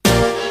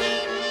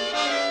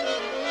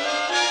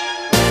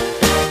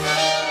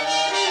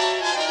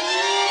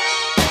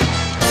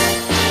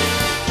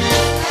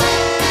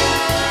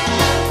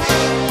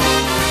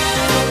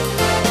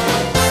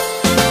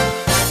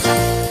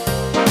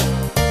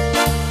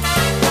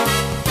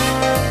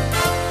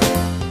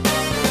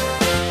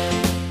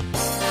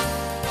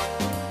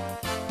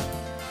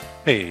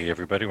Hey,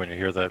 everybody, when you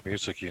hear that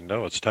music, you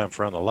know it's time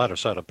for On the Lighter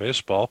Side of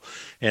Baseball.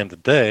 And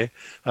today,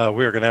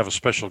 we are going to have a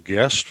special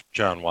guest,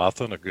 John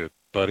Wathan, a good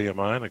buddy of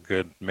mine, a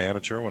good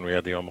manager when we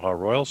had the Omaha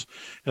Royals,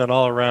 and an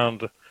all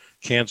around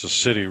Kansas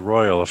City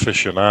Royal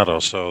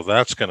aficionado. So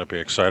that's going to be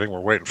exciting.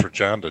 We're waiting for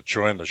John to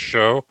join the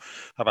show.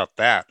 How about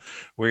that?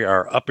 We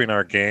are upping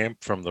our game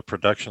from the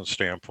production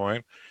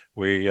standpoint.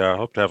 We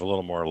hope to have a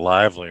little more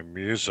lively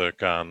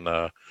music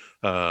on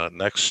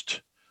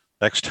next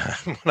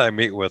time when I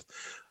meet with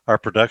our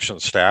production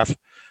staff.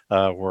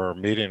 We're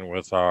meeting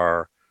with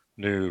our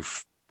new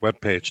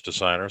webpage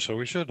designer, so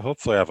we should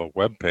hopefully have a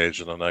web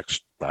page in the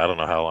next. I don't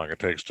know how long it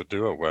takes to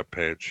do a web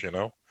page,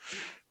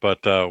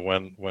 but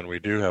when we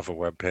do have a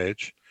web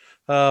page,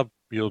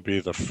 you'll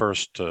be the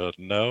first to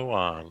know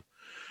on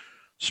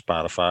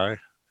Spotify,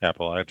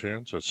 Apple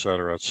iTunes, et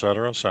cetera.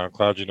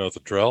 SoundCloud, you know the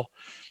drill.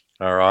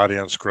 Our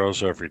audience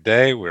grows every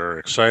day. We're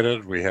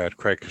excited. We had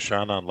Craig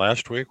Kashan on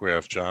last week. We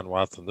have John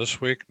Wathan this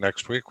week.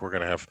 Next week, we're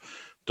going to have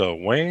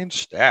Dwayne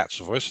Stats,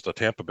 voice of the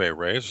Tampa Bay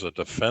Rays, the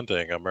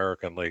defending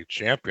American League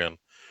champion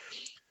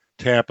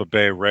Tampa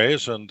Bay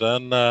Rays. And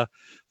then the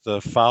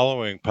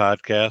following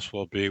podcast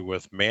will be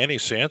with Manny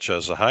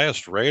Sanchez, the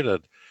highest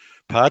rated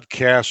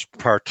podcast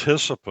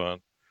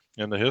participant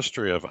in the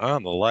history of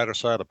On the Lighter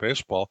Side of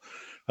Baseball.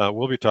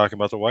 We'll be talking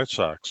about the White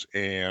Sox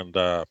and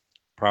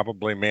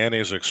probably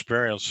Manny's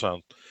experience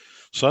on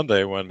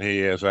Sunday when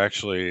he is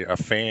actually a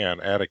fan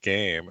at a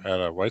game,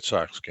 at a White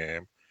Sox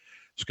game,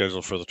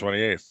 scheduled for the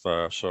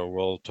 28th. So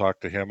we'll talk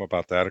to him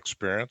about that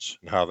experience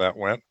and how that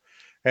went,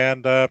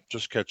 and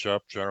just catch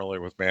up generally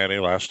with Manny.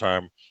 Last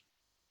time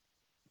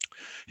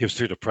he was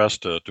too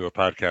depressed to do a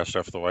podcast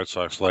after the White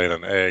Sox laid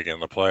an egg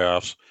in the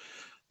playoffs.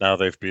 Now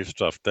they've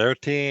beefed up their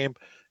team,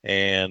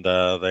 and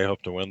they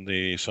hope to win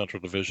the Central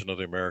Division of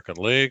the American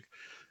League.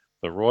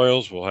 The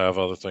Royals will have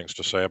other things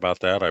to say about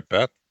that, I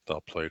bet.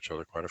 They'll play each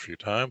other quite a few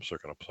times. They're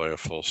going to play a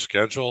full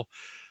schedule.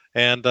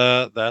 And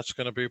that's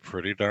going to be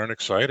pretty darn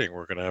exciting.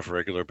 We're going to have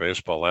regular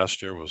baseball.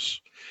 Last year was,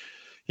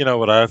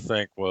 what I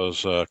think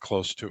was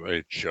close to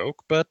a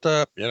joke, but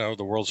the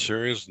World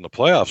Series and the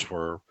playoffs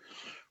were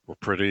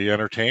pretty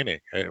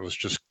entertaining. It was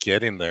just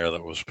getting there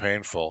that was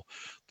painful.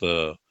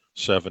 The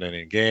 7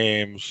 inning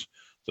games,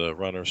 the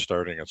runners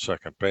starting at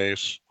second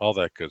base, all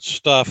that good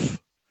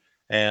stuff.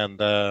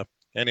 And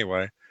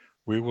anyway,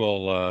 we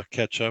will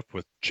catch up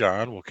with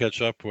John. We'll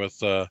catch up with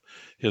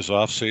his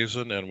off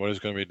season and what he's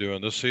going to be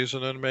doing this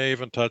season, and may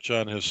even touch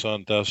on his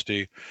son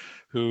Dusty,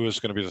 who is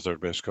going to be the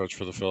third base coach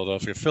for the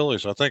Philadelphia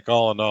Phillies. I think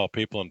all in all,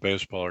 people in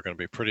baseball are going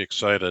to be pretty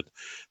excited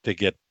to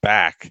get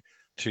back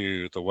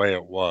to the way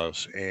it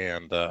was,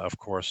 and of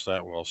course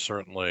that will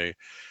certainly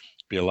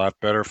be a lot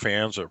better.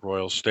 Fans at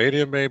Royal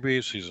Stadium,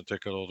 maybe season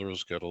ticket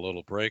holders get a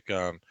little break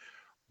on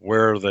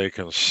where they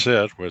can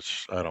sit,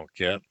 which I don't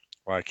get.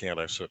 Why can't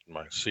I sit in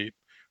my seat?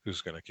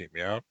 Who's going to keep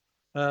me out?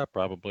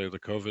 Probably the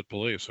COVID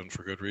police, and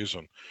for good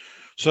reason.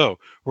 So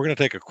we're going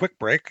to take a quick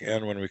break,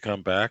 and when we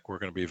come back, we're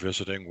going to be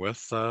visiting with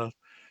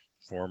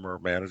former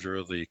manager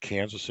of the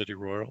Kansas City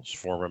Royals,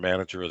 former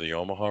manager of the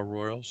Omaha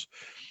Royals,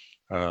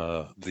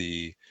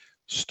 the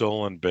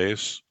stolen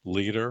base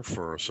leader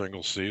for a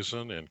single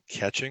season in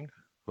catching.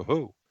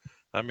 Woohoo!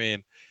 I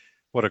mean,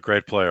 what a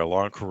great player,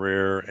 long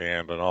career,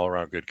 and an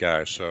all-around good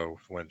guy. So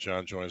when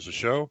John joins the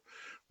show,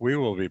 we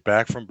will be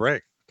back from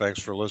break.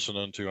 Thanks for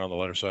listening to On the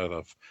Lighter Side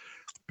of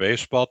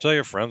Baseball. Tell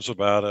your friends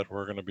about it.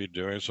 We're going to be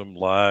doing some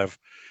live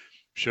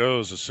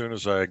shows as soon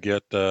as I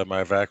get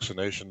my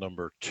vaccination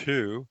number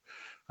 2.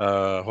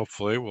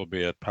 Hopefully, we'll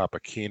be at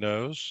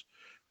Papakino's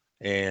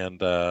and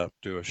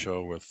do a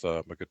show with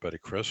my good buddy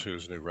Chris,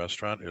 whose new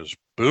restaurant is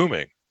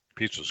booming.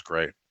 Pizza's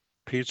great.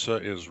 Pizza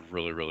is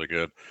really, really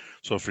good.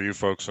 So for you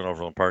folks in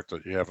Overland Park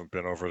that you haven't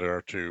been over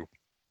there to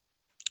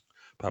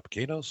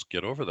Papakinos,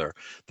 get over there.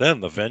 Then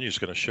the venue's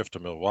going to shift to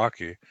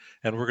Milwaukee,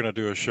 and we're going to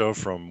do a show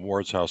from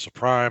Ward's House of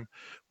Prime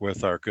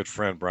with our good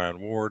friend Brian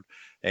Ward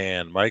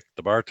and Mike,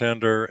 the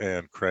bartender,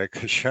 and Craig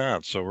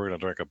Kashan. So we're going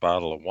to drink a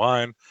bottle of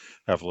wine,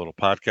 have a little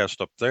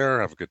podcast up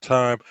there, have a good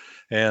time,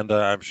 and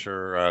I'm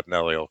sure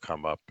Nellie will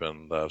come up.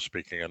 And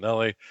speaking of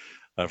Nellie,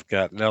 I've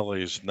got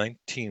Nellie's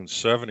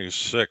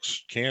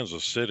 1976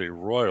 Kansas City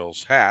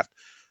Royals hat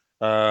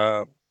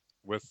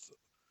with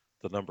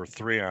the number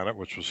 3 on it,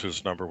 which was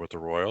his number with the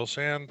Royals,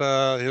 and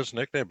his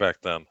nickname back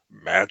then,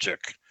 Magic,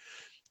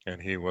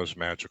 and he was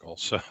magical.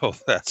 So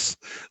that's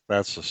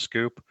the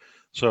scoop.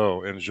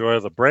 So enjoy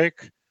the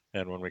break,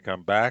 and when we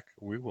come back,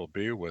 we will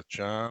be with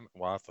John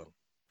Wathan.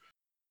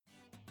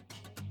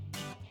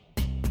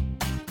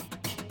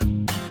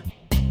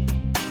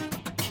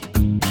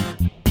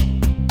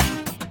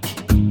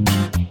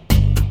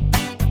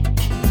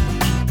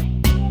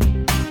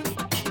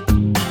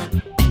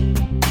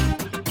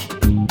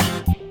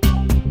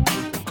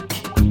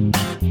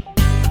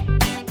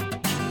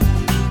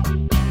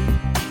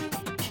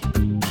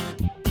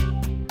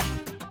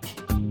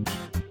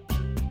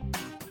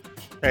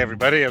 Hey,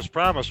 everybody, as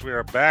promised, we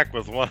are back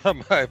with one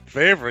of my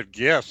favorite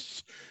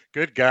guests.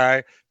 Good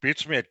guy,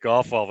 beats me at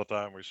golf all the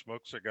time. We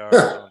smoke cigars.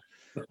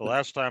 And the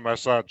last time I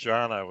saw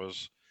John, I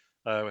was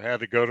I had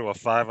to go to a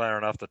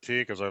 5-iron off the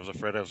tee because I was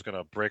afraid I was going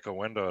to break a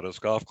window at his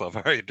golf club.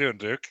 How are you doing,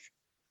 Duke?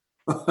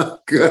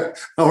 Good.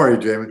 How are you,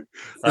 Jamie?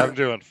 I'm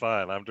doing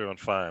fine. I'm doing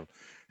fine.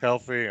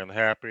 Healthy and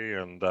happy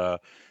and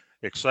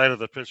excited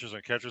that pitchers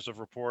and catchers have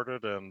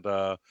reported. And,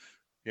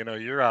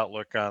 your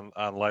outlook on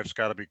life's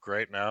got to be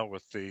great now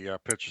with the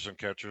pitchers and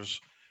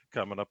catchers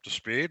coming up to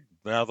speed.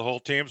 Now the whole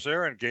team's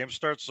there and games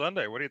start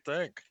Sunday. What do you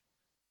think?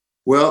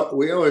 Well,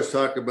 we always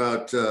talk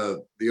about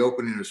the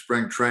opening of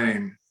spring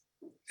training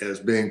as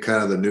being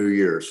kind of the new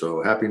year.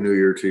 So happy new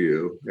year to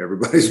you.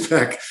 Everybody's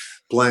back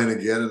playing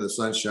again in the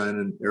sunshine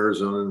in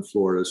Arizona and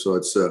Florida. So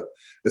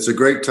it's a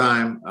great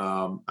time.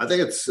 I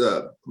think it's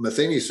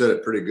Matheny said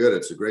it pretty good.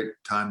 It's a great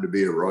time to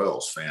be a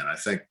Royals fan. I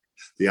think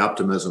the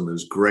optimism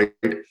is great.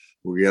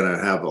 We're going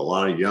to have a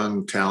lot of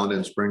young talent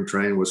in spring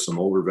training with some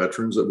older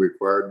veterans that we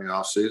acquired in the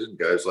offseason.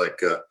 Guys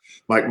like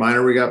Mike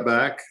Minor, we got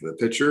back, the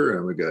pitcher,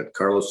 and we got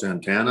Carlos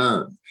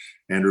Santana and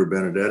Andrew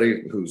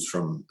Benedetti,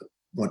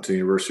 went to the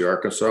University of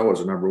Arkansas,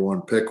 was a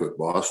 #1 pick with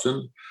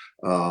Boston.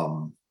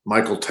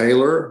 Michael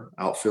Taylor,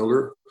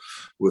 outfielder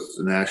with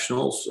the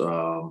Nationals.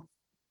 I'm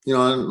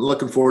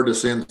looking forward to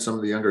seeing some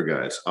of the younger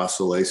guys.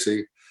 Asa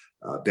Lacy,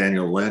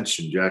 Daniel Lynch,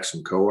 and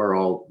Jackson Coe are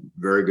all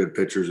very good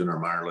pitchers in our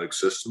minor league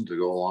system to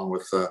go along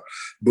with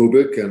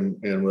Bubik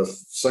and with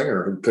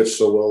Singer, who pitched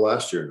so well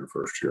last year in the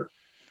first year.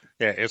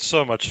 Yeah, it's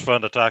so much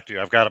fun to talk to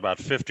you. I've got about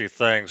 50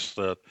 things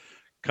that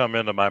come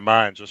into my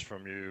mind just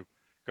from you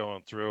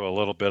going through a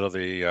little bit of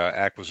the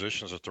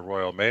acquisitions that the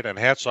Royal made. And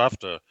hats off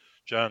to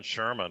John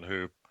Sherman,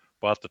 who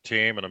bought the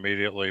team and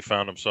immediately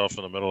found himself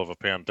in the middle of a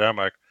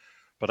pandemic.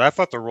 But I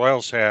thought the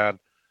Royals had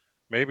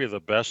maybe the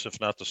best, if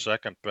not the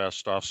second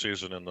best,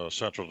 offseason in the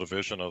Central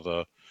Division of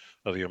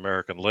the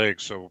American League.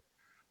 So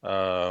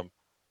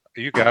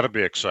you got to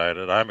be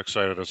excited. I'm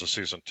excited as a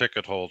season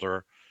ticket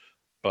holder,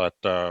 but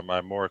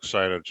I'm more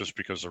excited just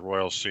because the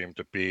Royals seem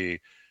to be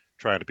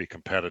trying to be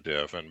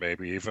competitive and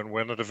maybe even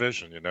win a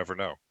division. You never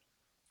know.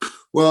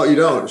 Well,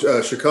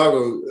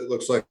 Chicago, it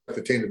looks like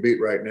the team to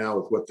beat right now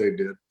with what they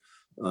did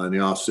in the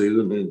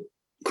offseason. And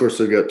of course,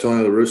 they got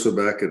Tony La Russa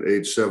back at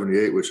age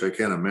 78, which I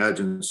can't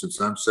imagine since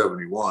I'm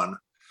 71.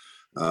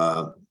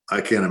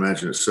 I can't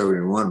imagine at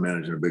 71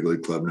 managing a big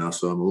league club now,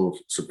 so I'm a little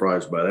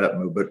surprised by that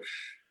move. But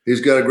he's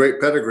got a great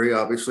pedigree,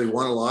 obviously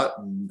won a lot,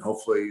 and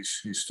hopefully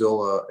he's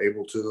still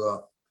able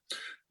to,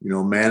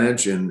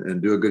 manage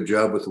and do a good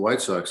job with the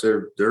White Sox.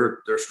 They're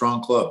a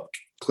strong club.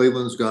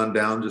 Cleveland's gone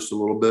down just a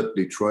little bit.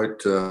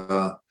 Detroit,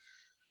 not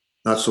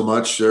so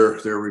much.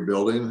 They're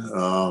rebuilding.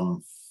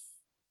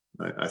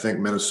 I think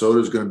Minnesota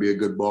is going to be a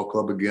good ball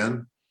club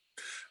again.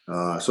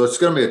 So it's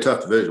going to be a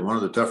tough division, one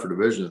of the tougher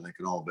divisions, I think,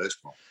 in all of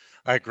baseball.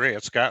 I agree.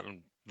 It's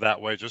gotten that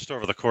way just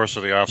over the course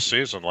of the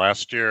offseason.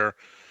 Last year,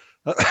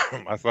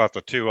 I thought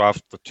the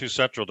two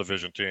Central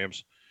Division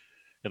teams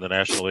in the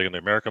National League and the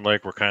American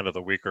League were kind of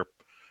the weaker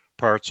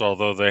parts,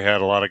 although they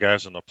had a lot of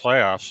guys in the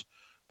playoffs.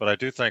 But I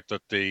do think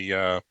that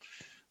the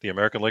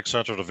American League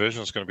Central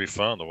Division is going to be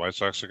fun. The White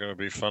Sox are going to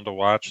be fun to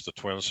watch. The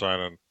Twins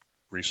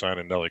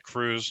re-signing Nelly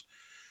Cruz.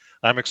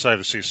 I'm excited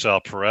to see Sal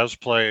Perez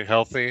play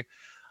healthy.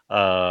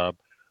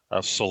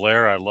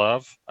 Soler, I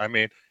love. I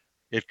mean,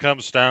 it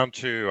comes down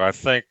to, I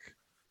think,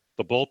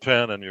 the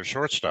bullpen and your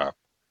shortstop.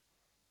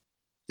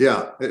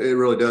 Yeah, it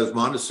really does.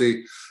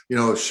 Mondesi,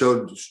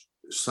 showed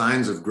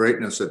signs of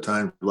greatness at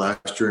times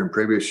last year and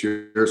previous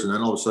years, and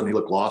then all of a sudden he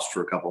looked lost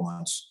for a couple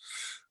months.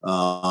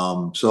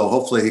 So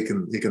hopefully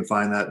he can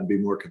find that and be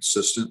more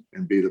consistent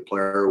and be the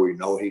player we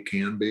know he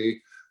can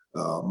be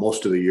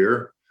most of the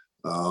year.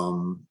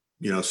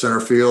 Center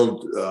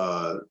field,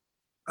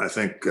 I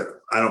think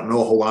I don't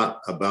know a whole lot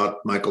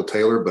about Michael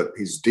Taylor, but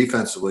he's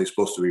defensively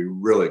supposed to be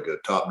really good,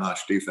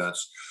 top-notch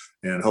defense,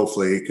 and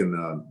hopefully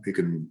he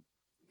can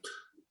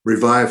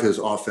revive his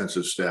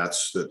offensive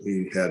stats that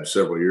he had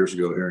several years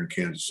ago here in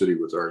Kansas City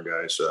with our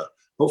guys.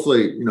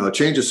 Hopefully, a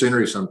change of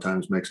scenery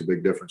sometimes makes a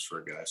big difference for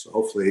a guy. So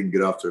hopefully he can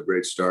get off to a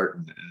great start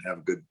and have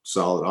a good,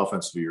 solid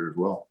offensive year as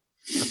well.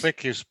 I think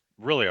he's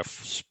really a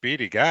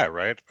speedy guy,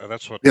 right?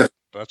 That's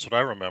what I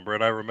remember.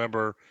 And I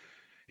remember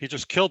he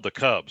just killed the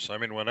Cubs. I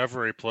mean,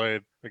 whenever he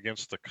played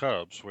against the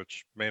Cubs,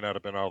 which may not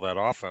have been all that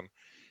often,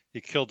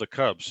 he killed the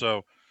Cubs.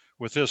 So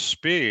with his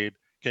speed,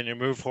 can you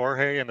move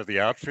Jorge into the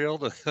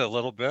outfield a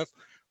little bit?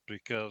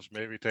 Because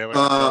maybe Taylor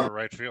can go to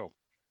right field.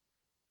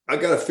 I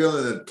got a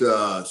feeling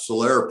that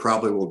Soler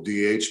probably will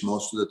DH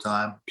most of the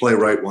time, play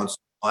right once.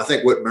 I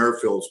think Whit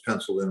Merrifield's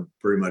penciled in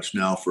pretty much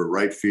now for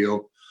right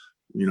field.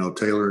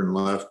 Taylor in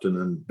left, and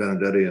then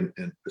Benedetti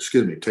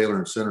Taylor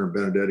in center and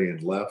Benedetti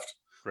in left.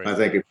 Great. I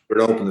think if we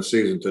were to open the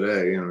season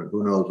today,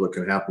 who knows what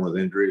can happen with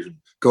injuries and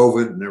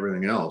COVID and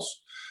everything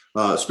else.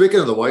 Speaking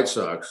of the White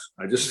Sox,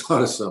 I just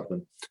thought of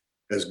something.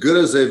 As good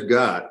as they've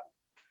gotten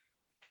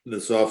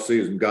this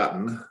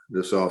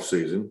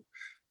offseason,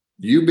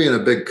 you being a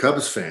big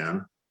Cubs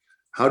fan,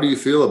 how do you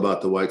feel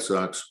about the White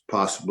Sox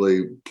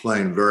possibly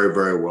playing very,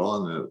 very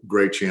well and a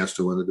great chance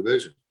to win the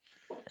division?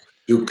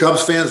 Do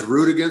Cubs fans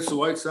root against the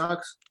White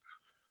Sox?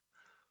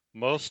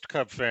 most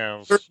Cub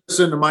fans.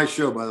 Listen to my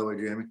show, by the way,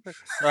 Jamie.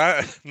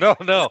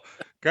 No.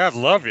 God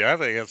love you. I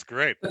think it's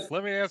great.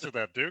 Let me answer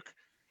that, Duke.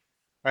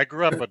 I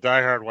grew up a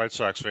diehard White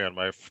Sox fan.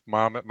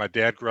 My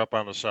dad grew up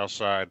on the South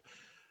Side.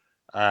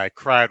 I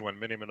cried when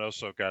Minnie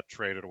Minoso got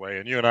traded away,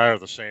 and you and I are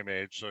the same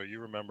age, so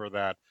you remember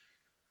that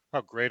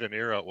how great an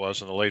era it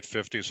was in the late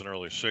 '50s and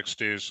early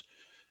 '60s.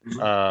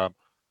 Uh,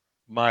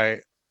 my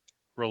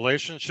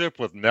relationship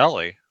with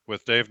Nelly,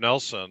 with Dave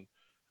Nelson,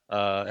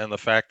 and the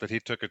fact that he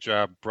took a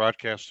job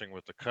broadcasting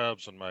with the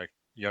Cubs, and my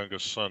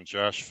youngest son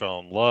Josh fell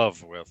in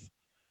love with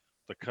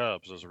the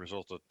Cubs as a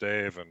result of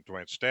Dave and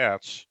Dwayne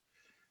Stats.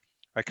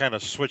 I kind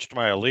of switched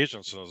my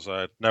allegiances.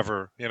 I'd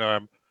never,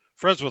 I'm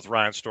friends with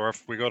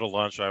Reinsdorf. We go to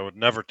lunch. I would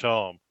never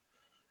tell him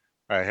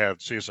I had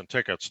season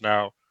tickets.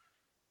 Now,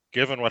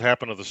 given what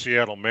happened to the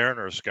Seattle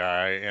Mariners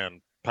guy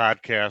and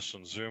podcasts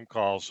and Zoom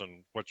calls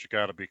and what you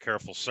got to be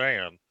careful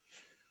saying,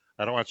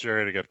 I don't want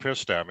Jerry to get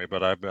pissed at me,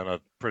 but I've been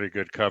a pretty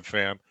good Cub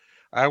fan.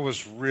 I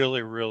was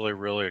really, really,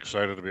 really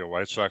excited to be a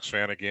White Sox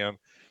fan again,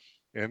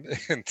 and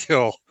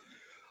until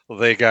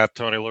they got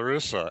Tony La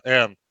Russa.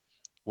 And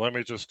let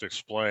me just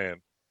explain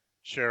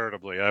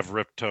charitably. I've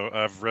ripped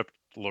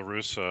La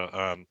Russa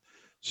on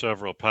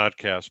several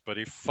podcasts, but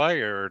he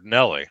fired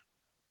Nelly.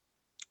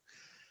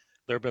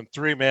 There have been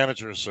 3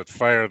 managers that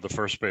fired the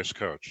first base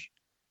coach.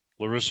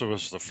 La Russa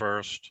was the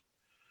first.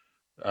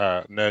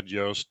 Ned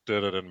Yost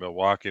did it in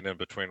Milwaukee, and in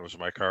between was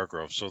Mike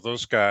Hargrove. So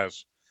those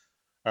guys,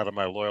 out of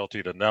my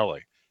loyalty to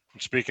Nelly.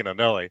 And speaking of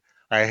Nelly,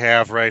 I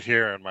have right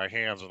here in my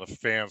hands, and the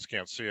fans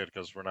can't see it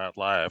because we're not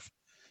live.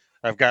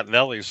 I've got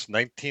Nelly's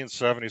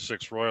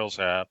 1976 Royals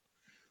hat.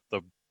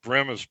 The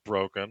brim is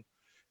broken.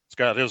 It's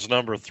got his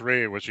number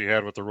 3, which he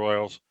had with the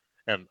Royals,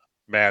 and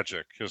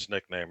Magic, his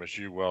nickname, as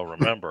you well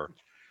remember.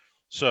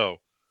 So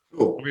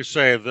let me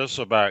say this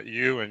about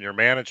you and your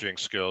managing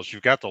skills.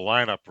 You've got the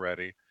lineup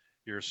ready.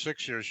 You're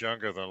 6 years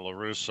younger than La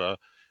Russa,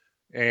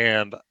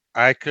 and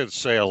I could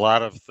say a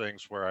lot of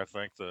things where I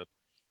think that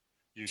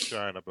you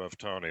shine above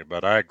Tony,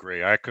 but I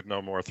agree. I could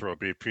no more throw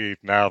BP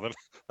now than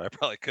I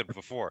probably could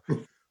before.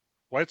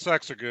 White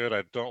Sox are good.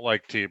 I don't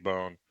like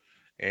T-Bone,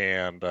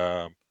 and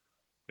I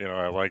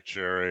like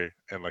Jerry,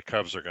 and the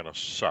Cubs are going to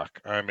suck.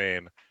 I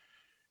mean,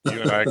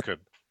 you and I could.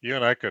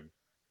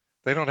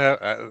 They don't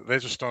have. They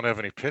just don't have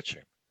any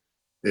pitching.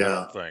 Yeah, I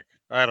don't think.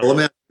 I don't. Well, let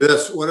me ask you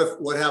this: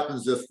 What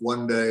happens if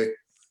one day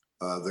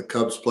the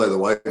Cubs play the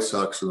White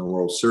Sox in the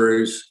World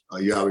Series?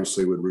 You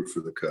obviously would root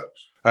for the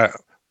Cubs.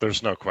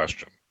 There's no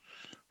question.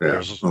 Yeah.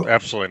 There's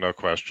absolutely no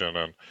question,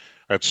 and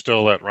I'd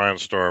still let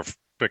Reinsdorf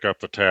pick up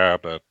the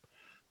tab at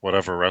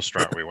whatever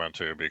restaurant we went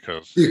to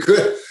because you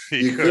could.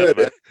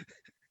 could.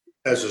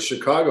 As a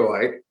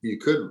Chicagoite, you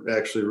could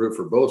actually root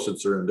for both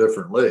since they're in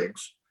different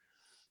leagues.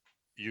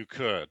 You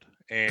could,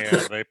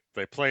 and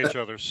they play each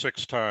other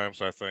 6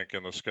 times, I think,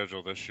 in the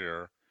schedule this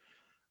year.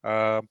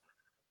 Yeah,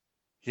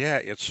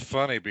 it's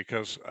funny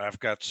because I've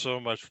got so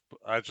much.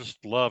 I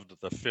just loved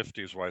the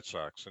 '50s White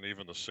Sox and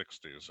even the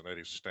 '60s and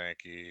Eddie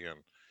Stanky and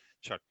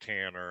Chuck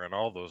Tanner and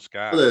all those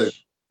guys. The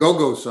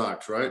Go-Go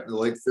Sox, right? In the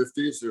late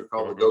 '50s, they're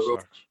called the Go-Go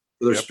Sox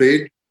for their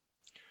speed.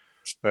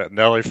 That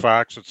Nellie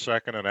Fox at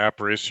second and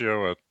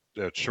Aparicio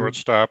at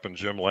shortstop, and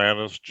Jim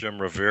Landis,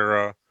 Jim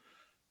Rivera.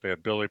 They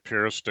had Billy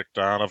Pierce, Dick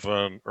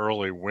Donovan,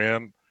 Early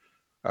Wynn.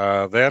 They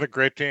had a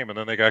great team, and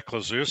then they got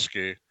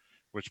Klaczewski,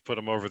 which put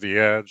them over the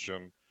edge.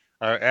 And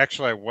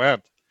I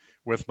went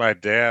with my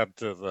dad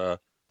to the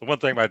one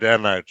thing my dad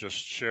and I just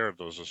shared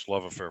was this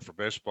love affair for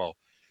baseball.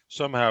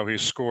 Somehow he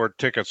scored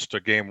tickets to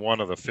Game 1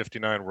 of the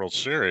 '59 World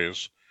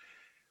Series.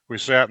 We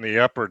sat in the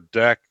upper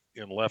deck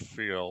in left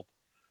field.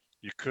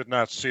 You could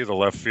not see the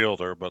left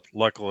fielder, but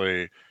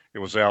luckily it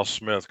was Al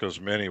Smith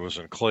because Minnie was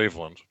in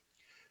Cleveland.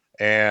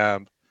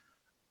 And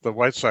the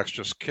White Sox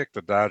just kicked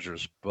the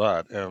Dodgers'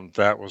 butt, and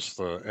that was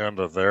the end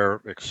of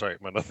their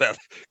excitement of that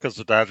because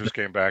the Dodgers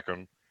came back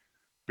and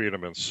beat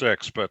them in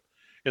 6. But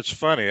it's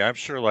funny. I'm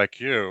sure, like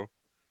you,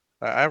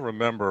 I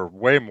remember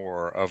way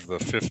more of the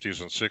 '50s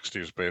and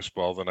 '60s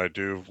baseball than I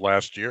do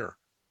last year.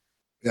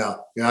 Yeah.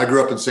 I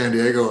grew up in San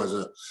Diego as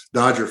a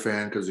Dodger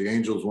fan because the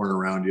Angels weren't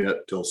around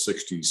yet till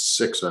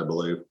 '66, I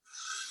believe,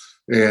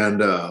 and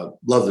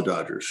love the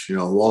Dodgers.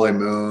 Wally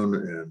Moon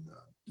and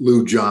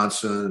Lou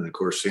Johnson, and of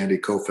course Sandy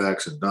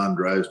Koufax and Don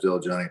Drysdale,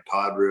 Johnny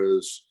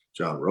Padres,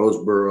 John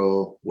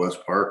Roseboro, Wes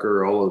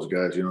Parker, all those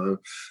guys.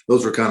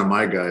 Those were kind of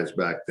my guys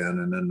back then.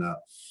 And then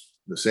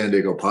the San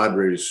Diego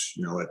Padres,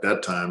 at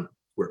that time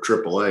were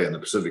AAA in the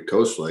Pacific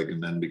Coast League,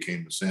 and then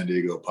became the San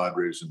Diego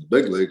Padres in the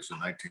big leagues in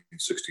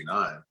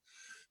 1969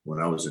 when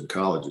I was in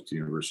college at the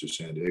University of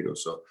San Diego.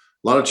 So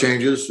a lot of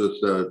changes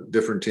with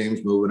different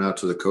teams moving out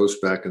to the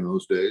coast back in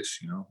those days.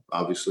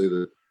 Obviously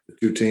the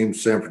 2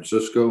 teams, San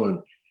Francisco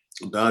and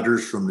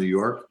Dodgers from New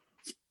York,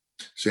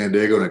 San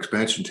Diego, an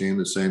expansion team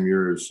the same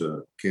year as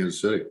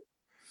Kansas City.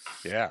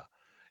 Yeah.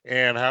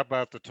 And how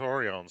about the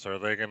Torreons? Are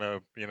they going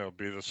to,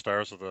 be the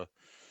stars of the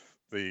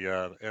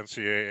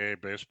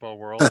NCAA baseball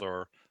world?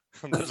 Or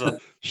there's a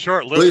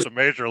short list of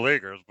major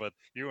leaguers, but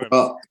you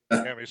and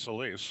Tammy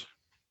Solis.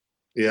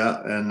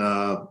 Yeah,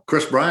 and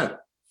Chris Bryant.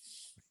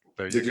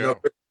 There you Did you know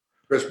go.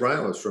 Chris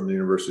Bryant was from the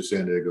University of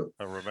San Diego?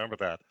 I remember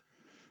that.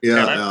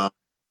 Yeah, And I,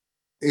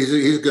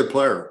 he's a good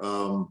player.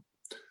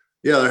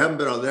 Yeah, there haven't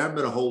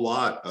been a whole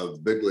lot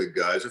of big league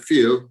guys. A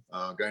few.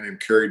 A guy named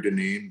Kerry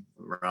Dineen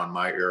around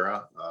my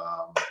era.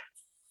 A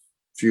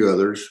few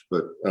others,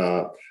 but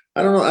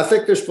I don't know. I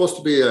think they're supposed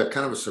to be a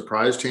kind of a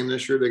surprise team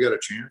this year. They got a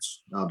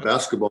chance.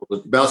 Basketball is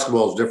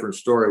a different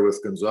story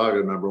with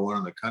Gonzaga, number one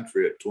in the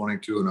country at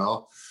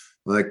 22-0.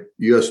 Like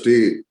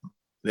USD,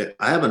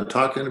 I haven't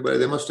talked to anybody.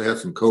 They must have had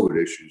some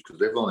COVID issues because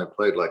they've only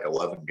played like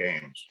 11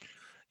 games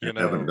you and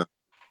haven't know,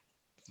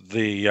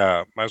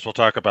 done. might as well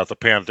talk about the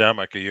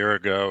pandemic a year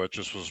ago. It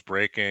just was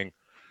breaking.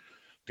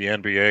 The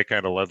NBA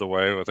kind of led the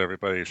way with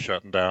everybody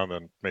shutting down,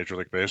 and Major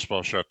League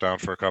Baseball shut down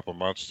for a couple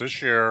months.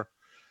 This year,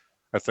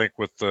 I think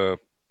with the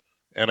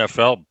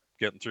NFL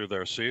getting through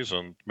their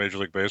season, Major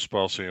League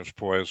Baseball seems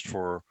poised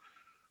for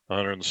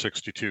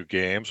 162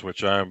 games,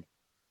 which I'm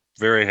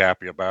very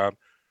happy about.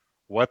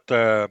 What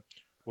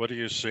do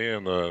you see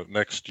in the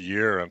next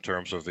year in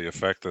terms of the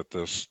effect that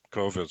this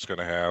COVID is going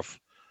to have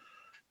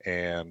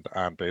and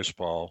on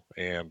baseball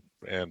and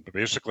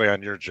basically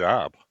on your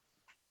job?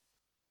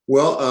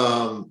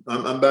 Well,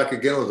 I'm back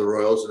again with the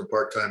Royals on a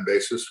part-time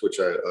basis, which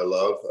I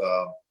love.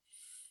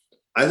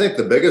 I think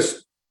the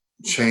biggest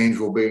change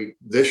will be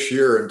this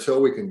year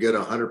until we can get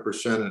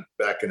 100%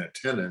 back in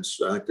attendance.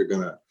 I think they're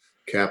going to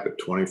cap at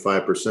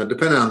 25%,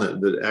 depending on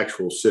the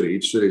actual city.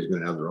 Each city is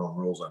going to have their own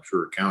rules, I'm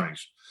sure,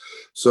 counties.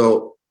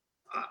 So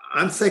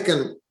I'm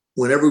thinking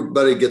when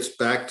everybody gets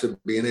back to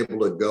being able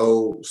to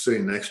go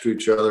sitting next to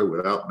each other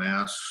without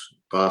masks,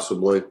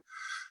 possibly,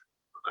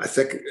 I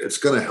think it's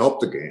going to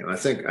help the game. I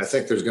think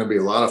there's going to be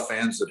a lot of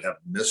fans that have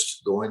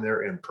missed going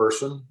there in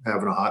person,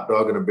 having a hot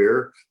dog and a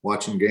beer,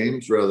 watching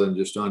games rather than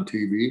just on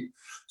TV.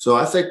 So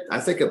I think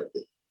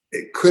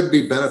it could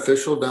be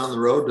beneficial down the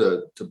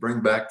road to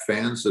bring back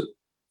fans that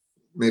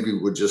maybe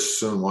would just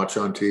soon watch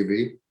on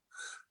TV.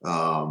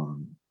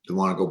 To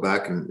want to go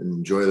back and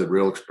enjoy the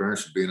real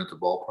experience of being at the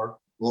ballpark.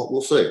 Well,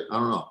 we'll see. I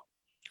don't know.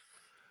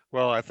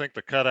 Well, I think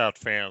the cutout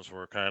fans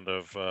were kind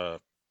of a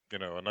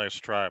nice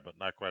try, but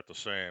not quite the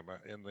same.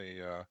 In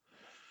the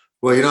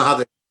Well, you know how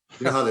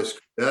they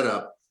screwed that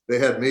up. They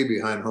had me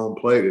behind home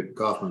plate at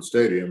Kauffman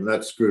Stadium, and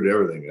that screwed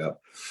everything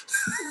up.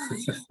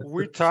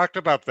 we talked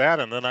about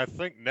that, and then I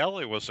think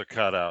Nelly was a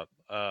cutout.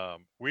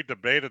 We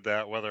debated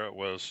that whether it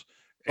was.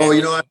 Oh,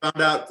 you know, I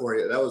found out for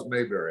you. That was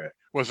Mayberry.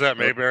 Was that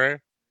Mayberry?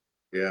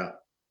 Yeah.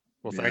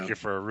 Well, Yeah. thank you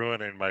for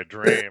ruining my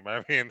dream.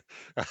 I mean,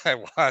 I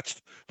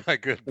watched my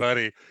good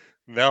buddy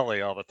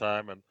Nelly all the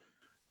time, and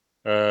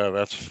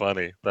that's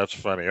funny. That's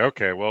funny.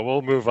 Okay, well,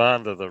 we'll move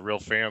on to the real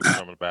fans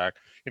coming back,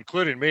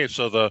 including me.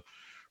 So the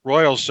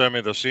Royals sent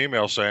me this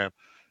email saying,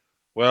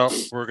 "Well,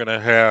 we're going to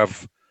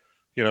have,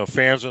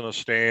 fans in the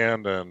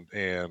stand,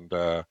 and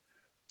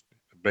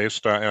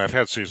based on, and I've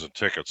had season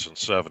tickets in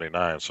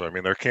 '79, so I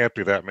mean, there can't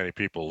be that many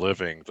people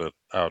living that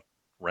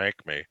outrank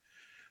me.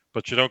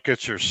 But you don't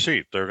get your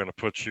seat. They're going to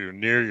put you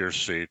near your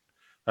seat.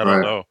 I don't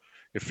Right. know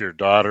if your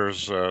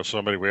daughter's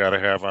somebody we ought to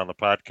have on the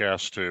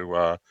podcast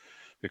to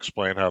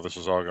explain how this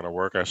is all going to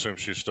work. I assume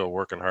she's still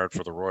working hard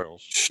for the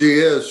Royals. She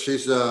is.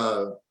 She's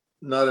not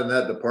in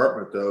that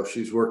department though.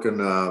 She's working.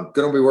 Going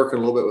to be working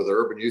a little bit with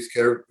urban youth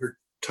care. Her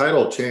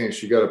title changed.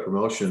 She got a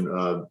promotion.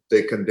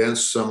 They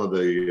condensed some of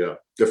the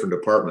different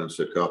departments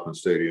at Kauffman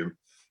Stadium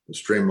and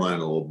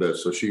streamlined a little bit.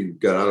 So she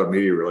got out of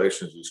media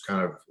relations. Is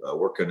kind of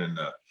working in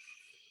a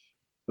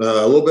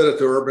little bit at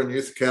the Urban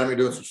Youth Academy,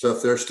 doing some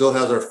stuff there. Still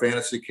has our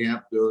fantasy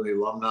camp, doing the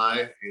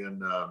alumni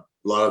and a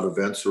lot of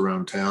events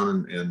around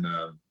town and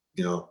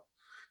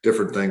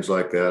different things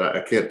like that.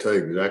 I can't tell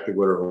you exactly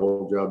what her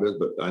whole job is,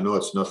 but I know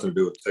it's nothing to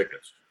do with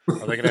tickets.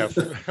 Are they going to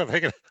have? Are they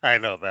going? I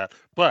know that,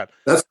 but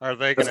That's are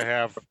they going to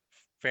have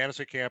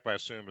fantasy camp? I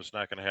assume is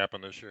not going to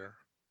happen this year.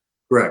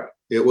 correct.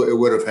 It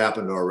would have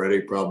happened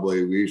already.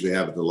 Probably we usually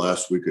have it the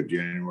last week of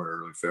January,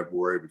 early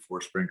February before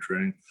spring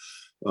training.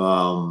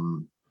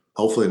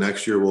 Hopefully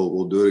next year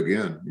we'll do it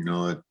again. You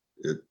know,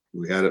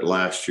 we had it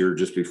last year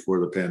just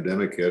before the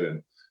pandemic hit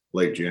in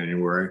late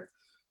January.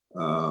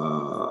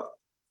 I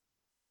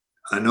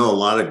know a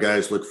lot of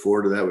guys look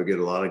forward to that. We get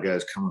a lot of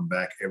guys coming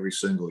back every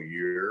single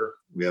year.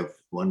 We have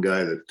one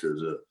guy that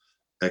is a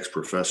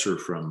ex-professor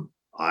from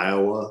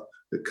Iowa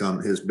that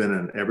has been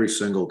in every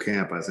single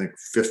camp, I think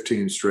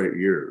 15 straight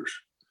years.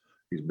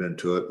 He's been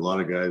to it. A lot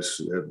of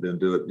guys have been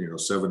to it,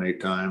 7, 8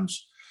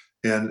 times.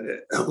 And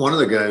one of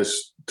the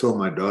guys told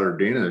my daughter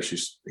Dina,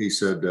 he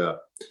said,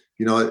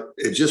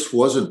 it just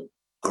wasn't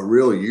a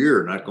real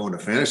year not going to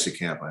fantasy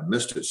camp. I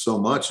missed it so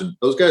much. And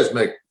those guys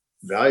make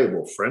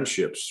valuable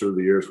friendships through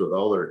the years with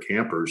all their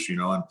campers,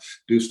 and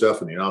do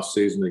stuff in the off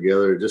season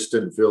together. It just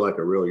didn't feel like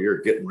a real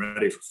year getting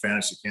ready for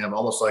fantasy camp,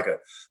 almost like a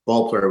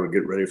ball player would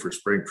get ready for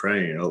spring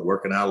training,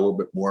 working out a little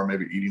bit more,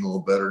 maybe eating a little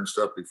better and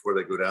stuff before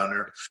they go down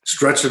there,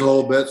 stretching a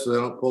little bit so they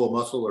don't pull a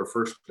muscle their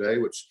first day,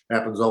 which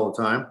happens all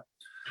the time.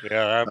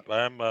 Yeah,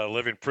 I'm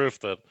living proof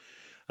that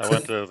I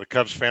went to the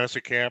Cubs fantasy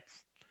camp.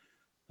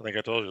 I think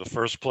I told you the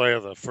first play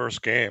of the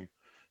first game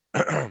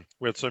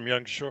with some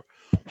young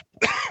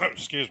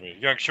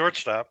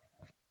shortstop,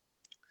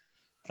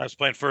 I was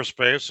playing first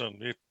base,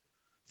 and he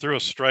threw a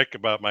strike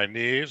about my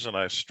knees, and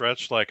I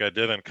stretched like I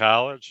did in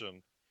college,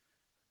 and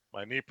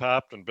my knee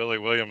popped, and Billy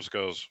Williams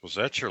goes, "Was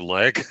that your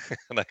leg?"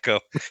 And I go,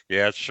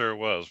 "Yeah, it sure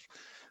was."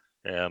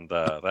 And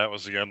that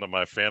was the end of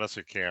my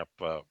fantasy camp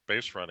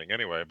base running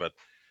anyway. But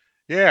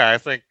yeah, I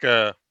think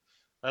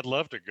I'd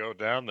love to go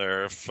down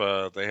there if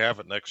they have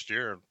it next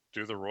year and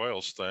do the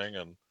Royals thing.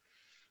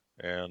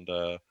 And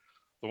the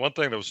one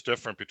thing that was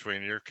different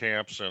between your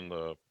camps and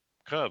the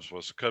Cubs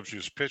was the Cubs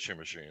used pitching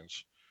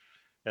machines.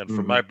 And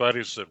for Mhm. my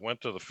buddies that went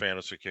to the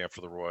fantasy camp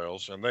for the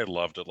Royals, and they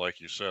loved it, like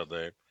you said,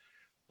 they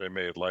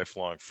made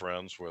lifelong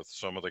friends with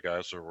some of the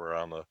guys that were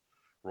on the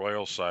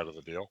Royals side of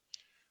the deal.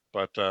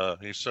 But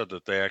he said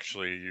that they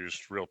actually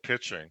used real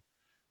pitching,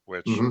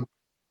 which Mhm.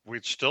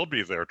 we'd still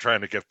be there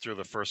trying to get through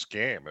the first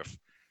game if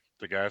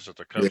the guys at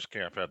the Yeah. Cubs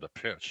camp had to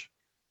pitch.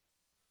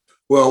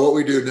 Well, what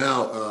we do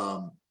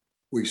now,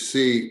 we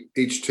see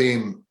each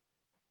team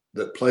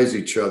that plays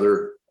each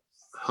other.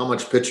 How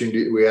much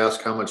pitching we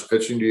ask? How much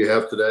pitching do you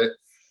have today?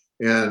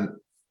 And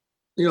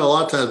a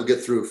lot of times we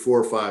get through 4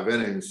 or 5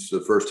 innings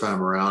the first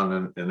time around,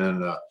 and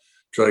then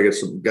try to get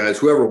some guys,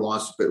 whoever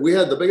wants to pitch. We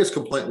had the biggest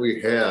complaint we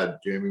had,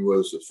 Jamie,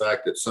 was the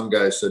fact that some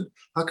guys said,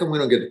 "How come we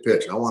don't get to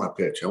pitch? I want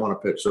to pitch. I want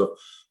to pitch." So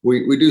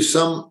we do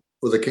some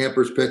with the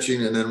campers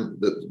pitching, and then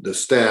the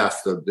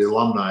staff, the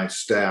alumni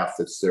staff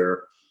that's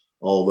there,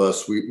 all of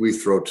us, we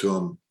throw to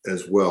them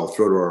as well,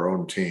 throw to our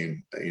own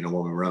team.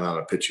 When we run out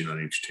of pitching on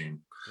each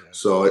team. Yeah.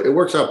 So it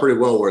works out pretty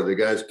well where the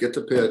guys get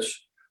to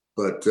pitch,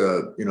 but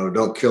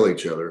don't kill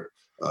each other.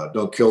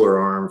 Don't kill their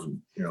arms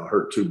and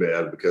hurt too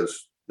bad,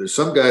 because there's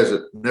some guys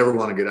that never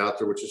want to get out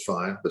there, which is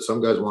fine, but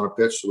some guys want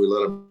to pitch, so we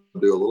let them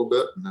do a little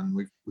bit, and then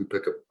we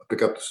pick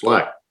up the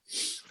slack.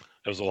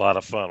 It was a lot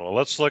of fun. Well,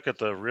 let's look at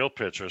the real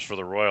pitchers for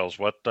the Royals.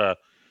 What,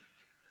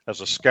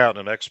 as a scout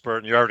and an expert,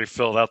 and you already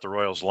filled out the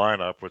Royals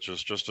lineup, which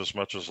is just as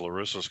much as La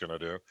Russa's going to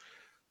do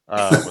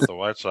with the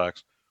White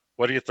Sox.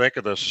 What do you think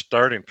of the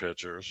starting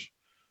pitchers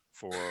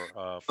for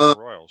the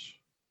Royals?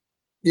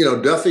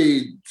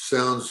 Duffy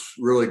sounds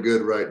really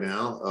good right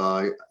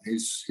now.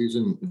 He's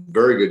in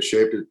very good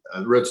shape.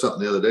 I read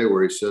something the other day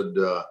where he said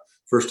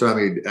first time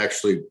he'd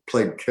actually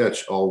played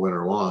catch all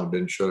winter long,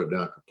 didn't shut it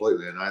down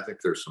completely, and I think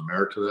there's some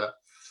merit to that.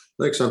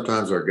 I think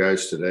sometimes our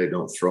guys today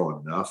don't throw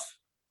enough.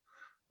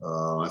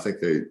 I think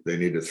they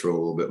need to throw a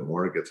little bit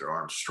more to get their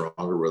arms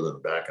stronger rather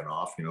than backing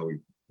off.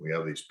 We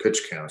have these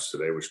pitch counts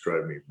today, which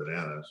drive me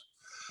bananas.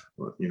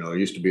 It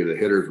used to be the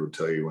hitters would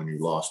tell you when you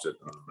lost it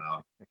on the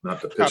mound,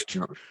 not the pitch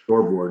count on the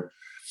scoreboard.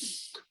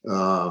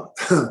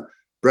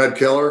 Brad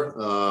Keller,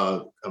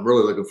 I'm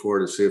really looking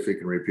forward to see if he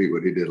can repeat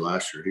what he did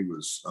last year. He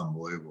was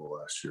unbelievable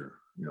last year.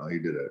 He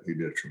did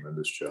a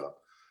tremendous job.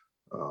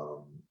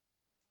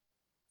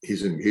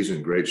 He's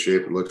in great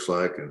shape, it looks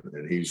like,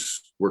 and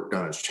he's worked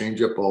on his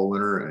changeup all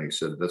winter, and he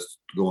said that's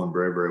going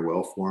very, very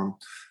well for him.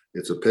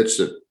 It's a pitch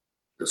that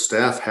the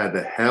staff had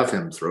to have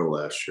him throw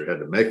last year, had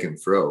to make him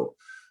throw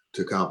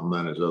to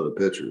complement his other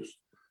pitchers.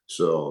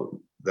 So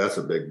that's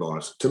a big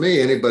bonus. To me,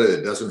 anybody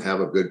that doesn't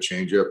have a good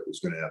changeup is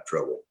going to have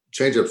trouble.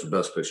 Changeup's the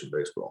best pitch in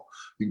baseball.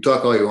 You can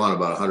talk all you want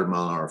about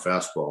 100-mile-an-hour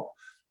fastball,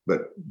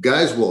 but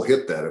guys will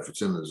hit that if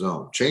it's in the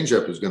zone.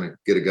 Changeup is going to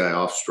get a guy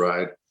off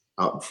stride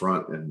out in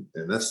front, and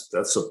that's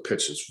a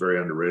pitch that's very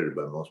underrated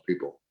by most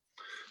people.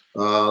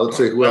 Let's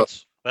see who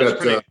else.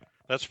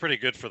 That's pretty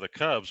good for the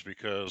Cubs,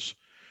 because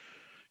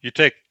you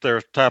take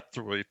their top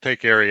three, you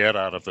take Arrieta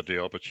out of the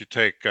deal, but you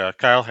take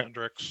Kyle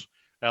Hendricks,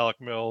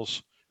 Alec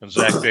Mills, and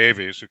Zach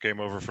Davies, who came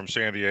over from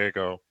San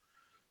Diego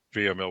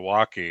via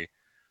Milwaukee.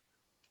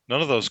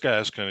 None of those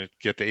guys can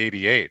get to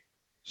 88.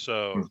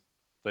 So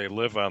they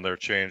live on their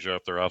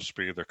changeup, their off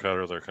speed, their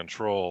cutter, their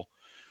control.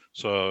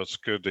 So it's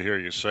good to hear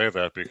you say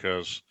that,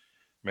 because,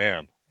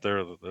 man,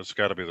 there's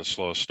got to be the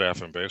slowest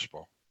staff in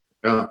baseball.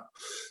 Yeah.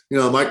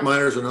 Mike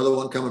Minor's another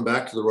one coming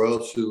back to the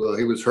Royals, who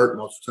he was hurt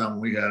most of the time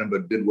when we had him,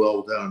 but did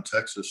well down in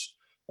Texas.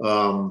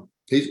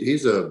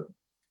 He's a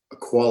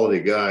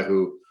quality guy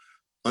who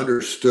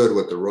understood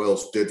what the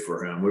Royals did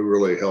for him. We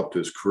really helped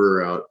his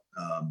career out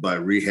by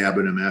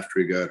rehabbing him after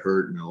he got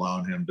hurt and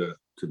allowing him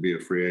to be a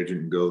free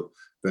agent and go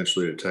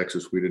eventually to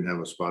Texas. We didn't have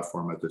a spot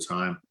for him at the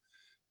time.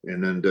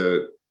 And then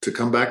to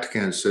come back to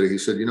Kansas City, he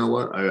said, "You know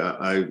what?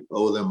 I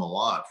owe them a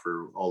lot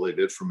for all they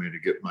did for me to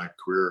get my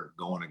career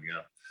going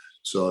again."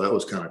 So that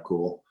was kind of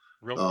cool.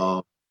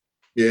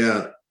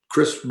 Yeah.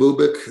 Chris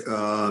Bubik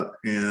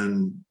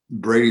and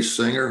Brady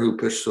Singer, who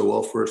pitched so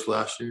well for us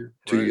last year,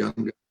 two young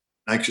guys.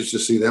 Anxious to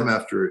see them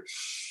after,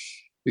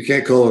 you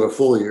can't call it a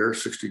full year,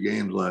 60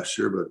 games last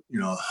year, but,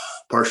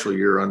 partial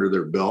year under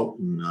their belt.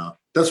 And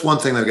that's one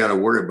thing they've got to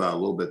worry about a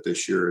little bit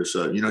this year is,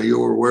 you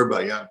were worried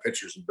about young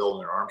pitchers and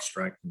building their arm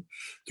strength and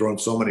throwing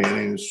so many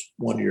innings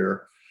one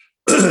year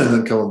and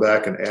then coming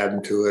back and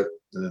adding to it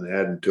and then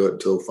adding to it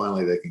until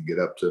finally they can get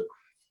up to,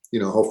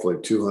 hopefully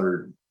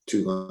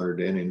 200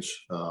 innings.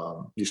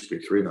 Used to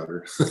be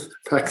 300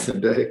 back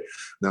in the day.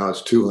 Now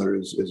it's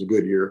 200 is a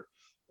good year.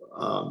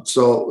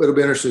 So it'll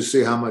be interesting to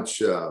see how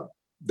much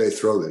they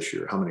throw this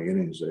year, how many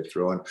innings they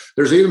throw. And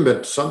there's even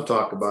been some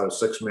talk about a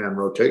 6-man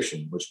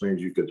rotation, which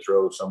means you could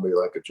throw somebody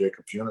like a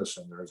Jacob Junis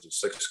in there as a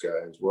sixth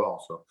guy as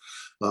well.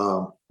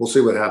 So we'll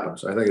see what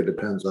happens. I think it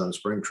depends on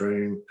spring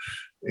training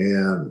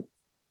and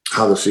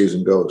how the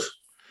season goes.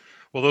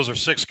 Well, those are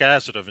 6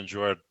 guys that have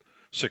enjoyed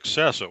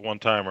success at one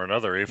time or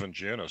another. Even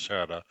Junis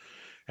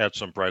had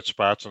some bright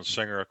spots, and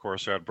Singer, of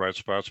course, had bright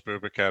spots.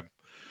 Bubik had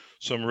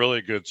some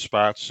really good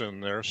spots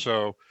in there.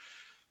 So,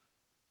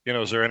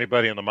 is there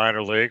anybody in the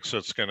minor leagues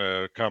that's going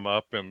to come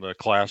up in the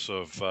class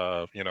of,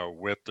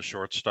 Witt, the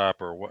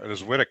shortstop, or what?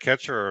 Is Witt a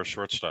catcher or a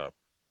shortstop?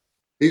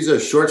 He's a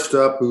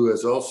shortstop who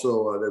is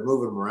also, they're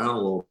moving him around a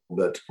little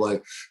bit to play.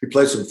 He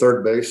played some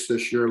third base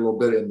this year a little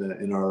bit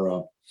in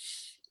our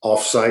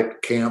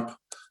off-site camp.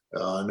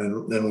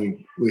 And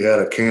then we had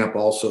a camp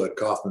also at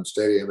Kauffman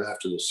Stadium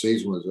after the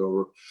season was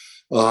over.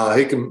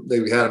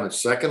 They had him at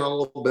second a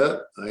little bit.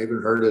 I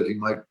even heard that he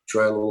might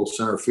try a little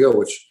center field,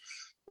 which,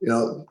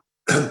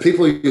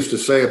 people used to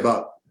say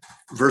about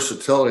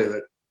versatility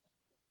that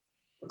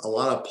a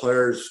lot of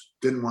players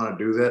didn't want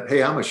to do that.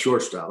 Hey, I'm a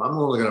shortstop. I'm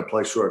only going to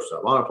play shortstop.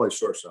 I want to play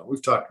shortstop.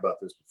 We've talked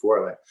about this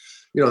before.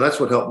 That's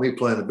what helped me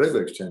play in the big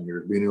leagues 10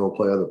 years, being able to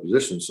play other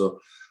positions. So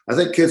I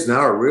think kids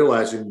now are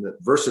realizing that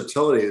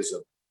versatility is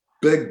a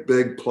big,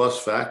 big plus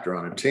factor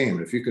on a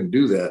team. If you can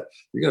do that,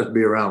 you're going to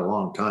be around a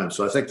long time.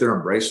 So I think they're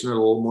embracing it a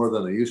little more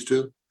than they used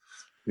to.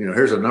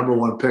 Here's a number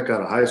 1 pick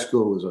out of high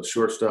school who was a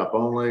shortstop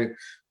only.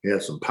 He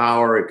has some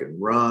power. He can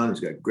run. He's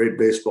got great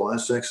baseball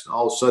instincts. And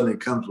all of a sudden he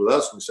comes with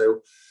us and we say,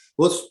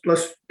 well,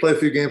 let's play a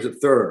few games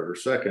at third or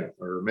second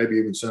or maybe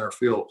even center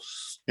field.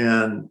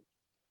 And,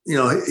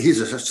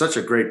 he's such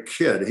a great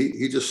kid.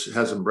 He just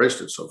has embraced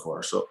it so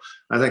far. So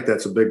I think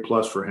that's a big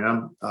plus for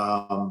him.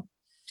 I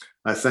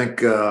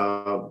think,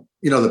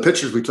 the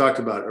pitchers we talked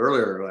about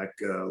earlier, like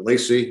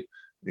Lacey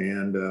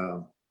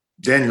and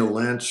Daniel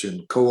Lynch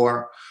and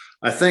Kowar,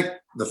 I think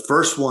the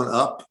first one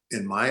up,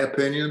 in my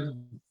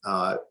opinion,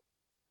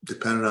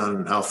 depending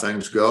on how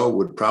things go,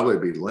 would probably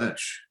be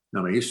Lynch.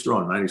 I mean, he's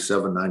throwing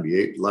 97,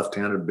 98,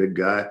 left-handed, big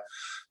guy,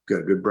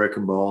 got a good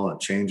breaking ball and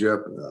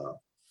changeup.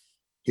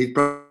 He's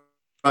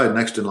probably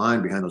next in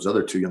line behind those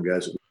other 2 young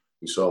guys that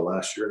we saw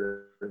last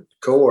year.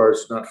 Kowar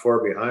is not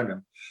far behind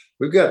him.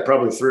 We've got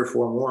probably 3 or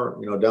 4 more,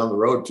 down the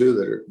road too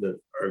that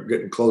are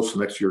getting close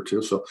next year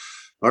too. So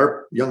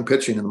our young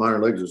pitching in the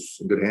minor leagues is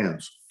in good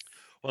hands.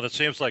 Well, it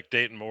seems like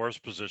Dayton Moore's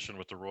position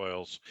with the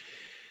Royals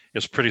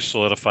is pretty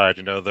solidified.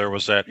 There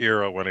was that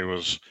era when he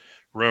was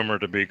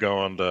rumored to be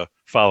going to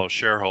follow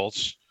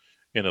Sherholtz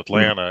in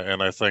Atlanta,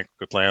 and I think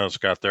Atlanta's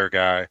got their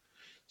guy.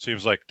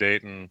 Seems like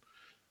Dayton,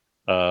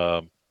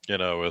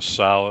 is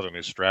solid, and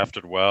he's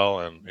drafted well,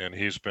 and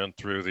he's been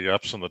through the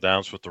ups and the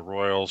downs with the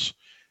Royals,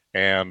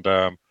 and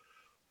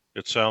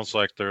it sounds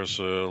like there's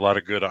a lot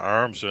of good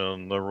arms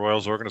in the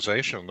Royals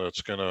organization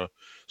that's going to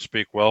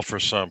speak well for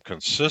some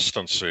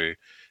consistency,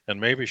 and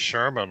maybe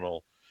Sherman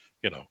will,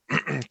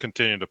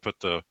 continue to put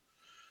the,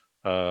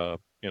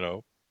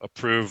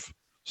 approved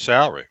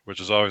salary,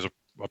 which is always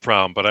a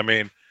problem. But I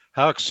mean,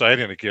 how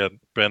exciting to get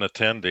Ben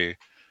Attendee.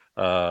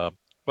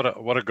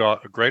 What a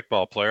great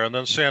ball player. And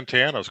then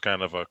Santana's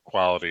kind of a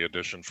quality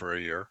addition for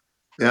a year.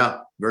 Yeah,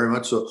 very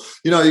much so.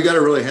 You got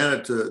to really hand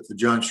it to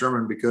John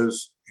Sherman,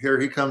 because here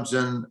he comes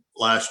in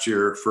last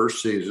year,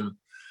 first season.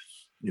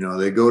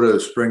 They go to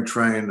spring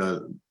training,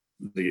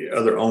 the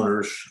other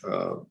owners,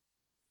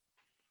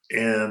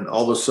 and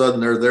all of a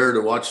sudden they're there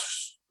to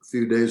watch a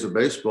few days of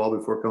baseball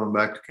before coming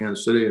back to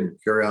Kansas City and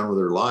carry on with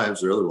their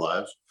other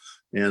lives.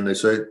 And they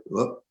say,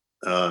 look,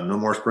 no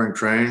more spring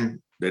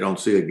training. They don't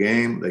see a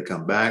game. They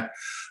come back.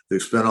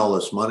 They've spent all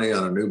this money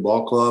on a new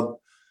ball club,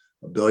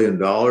 $1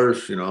 billion,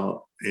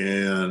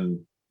 and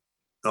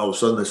all of a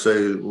sudden they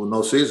say, well,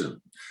 no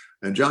season.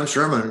 And John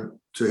Sherman,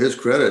 to his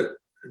credit,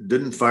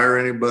 didn't fire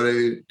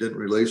anybody, didn't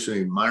release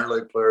any minor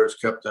league players,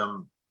 kept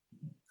them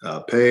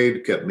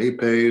paid, kept me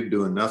paid,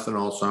 doing nothing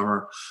all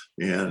summer.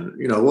 And,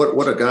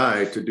 what a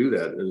guy to do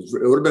that.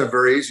 It would have been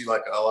very easy,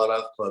 like a lot of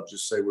other clubs,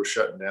 just say, we're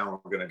shutting down.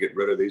 We're going to get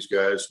rid of these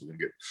guys. We're going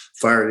to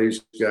fire these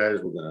guys.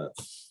 We're going to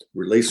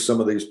release some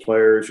of these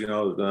players,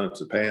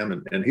 to pay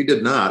them. And he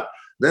did not.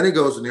 Then he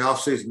goes in the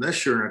offseason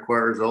this year and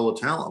acquires all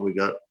the talent we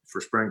got for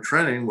spring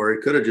training, where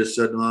he could have just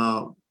said,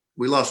 no,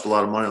 we lost a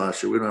lot of money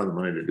last year. We don't have the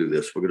money to do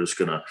this. We're just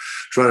going to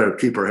try to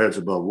keep our heads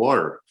above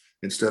water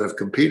instead of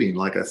competing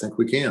like I think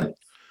we can.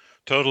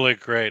 Totally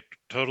great.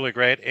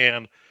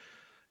 And,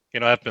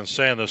 I've been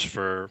saying this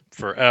for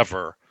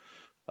forever.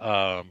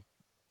 And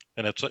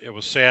it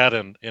was sad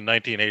in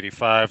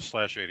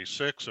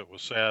 1985/86. It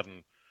was sad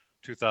in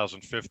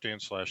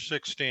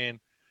 2015/16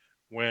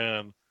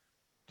 when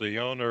the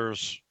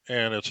owners,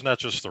 and it's not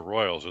just the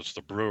Royals, it's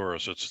the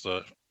Brewers, it's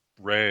the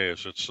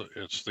Rays,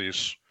 it's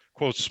these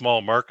quote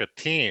small market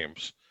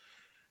teams.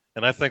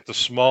 And I think the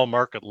small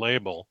market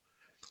label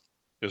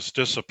is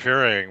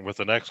disappearing with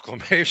an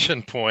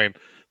exclamation point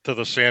to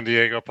the San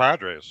Diego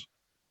Padres.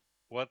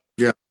 What's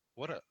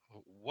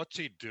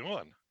he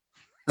doing?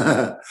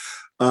 Growing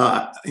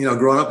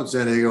up in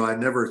San Diego, I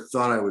never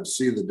thought I would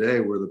see the day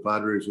where the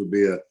Padres would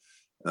be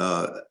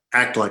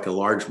act like a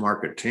large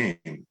market team.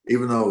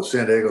 Even though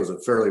San Diego is a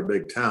fairly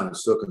big town,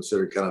 it's still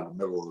considered kind of a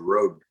middle of the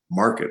road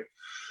market.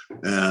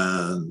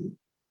 And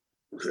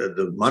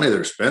the money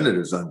they're spending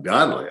is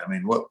ungodly. I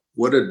mean,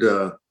 what did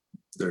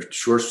their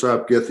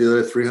shortstop get the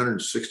other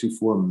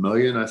 364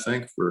 million, I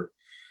think, for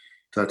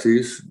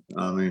Tatis?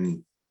 I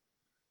mean,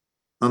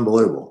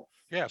 unbelievable.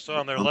 Yeah, so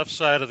on their left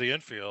side of the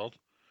infield,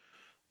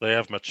 they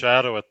have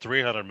Machado at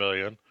 300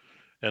 million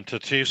and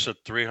Tatis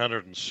at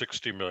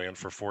 360 million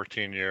for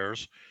 14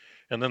 years.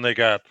 And then they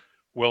got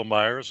Will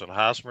Myers and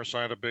Hosmer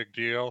signed a big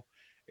deal.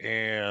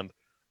 And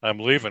I'm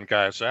leaving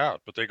guys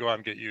out, but they go out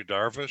and get Yu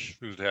Darvish,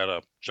 who's had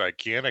a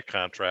gigantic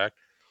contract.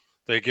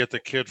 They get the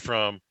kid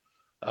from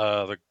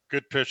the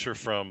good pitcher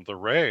from the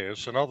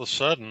Rays, and all of a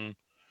sudden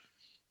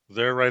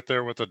they're right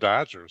there with the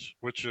Dodgers,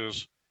 which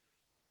is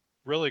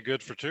really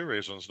good for two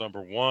reasons.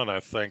 Number one, I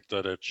think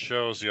that it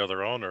shows the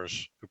other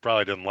owners who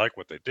probably didn't like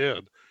what they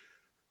did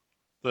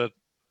that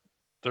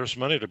there's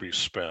money to be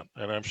spent.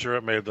 And I'm sure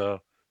it made the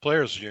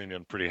players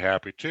union pretty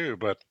happy too.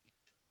 But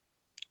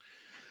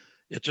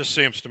it just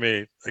seems to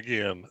me,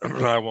 again,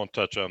 I won't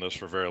touch on this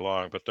for very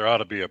long, but there ought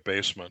to be a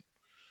basement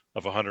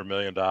of $100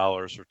 million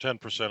or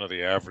 10% of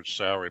the average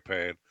salary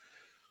paid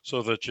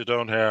so that you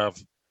don't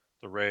have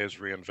the Rays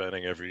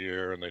reinventing every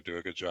year, and they do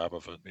a good job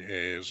of it, the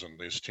A's and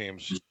these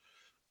teams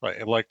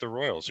like the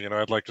Royals.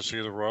 I'd like to see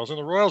the Royals, and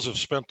the Royals have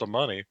spent the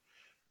money.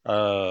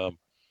 So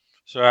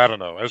I don't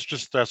know.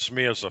 That's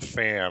me as a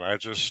fan. I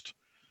just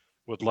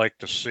would like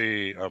to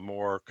see a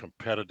more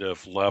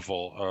competitive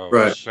level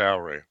of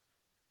salary.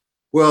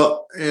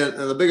 Well, and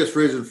the biggest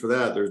reason for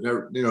that, there's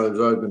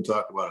always been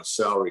talk about a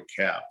salary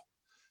cap.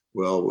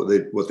 Well,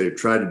 what they've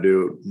tried to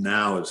do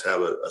now is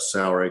have a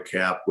salary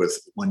cap with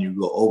when you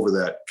go over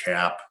that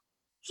cap,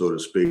 so to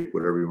speak,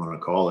 whatever you want to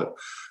call it,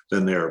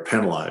 then they are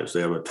penalized.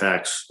 They have a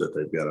tax that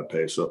they've got to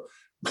pay. So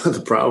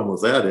the problem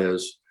with that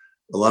is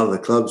a lot of the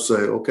clubs say,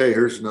 okay,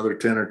 here's another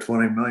 10 or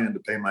 20 million to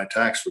pay my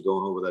tax for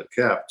going over that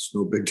cap. It's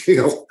no big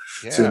deal.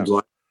 Yeah. Seems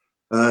like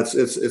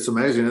it's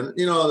amazing. And,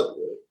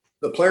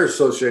 the Players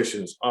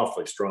Association is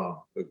awfully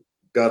strong.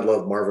 God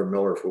love Marvin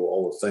Miller for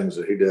all the things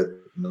that he did.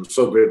 And it was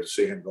so great to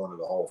see him going to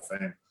the Hall of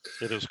Fame.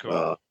 It is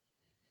cool.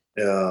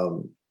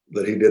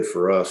 That he did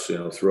for us,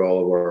 through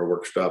all of our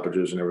work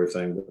stoppages and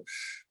everything. But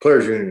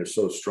Players Union is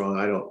so strong.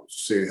 I don't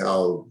see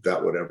how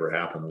that would ever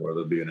happen, where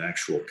there'd be an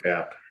actual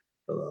cap.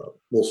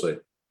 We'll see.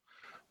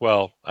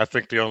 Well, I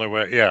think the only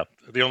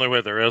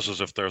way there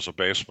is if there's a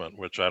basement,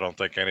 which I don't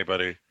think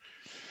anybody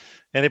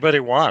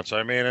wants.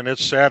 I mean, and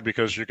it's sad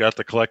because you got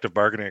the collective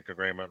bargaining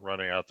agreement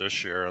running out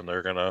this year, and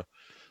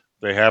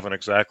they haven't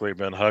exactly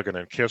been hugging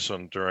and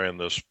kissing during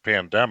this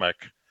pandemic.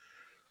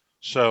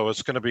 So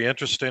it's going to be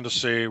interesting to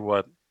see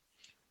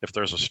if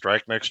there's a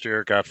strike next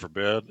year, God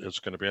forbid. It's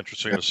going to be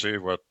interesting to see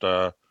what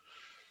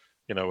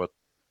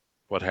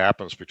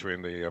happens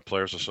between the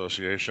Players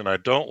Association. I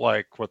don't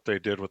like what they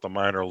did with the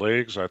minor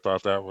leagues. I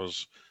thought that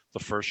was the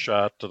first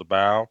shot to the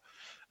bow.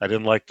 I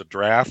didn't like the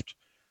draft.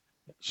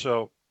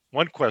 So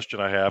one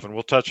question I have, and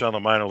we'll touch on the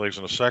minor leagues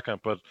in a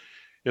second, but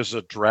is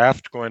the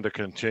draft going to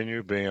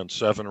continue being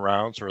 7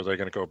 rounds, or are they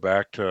going to go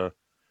back to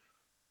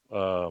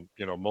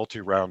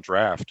multi-round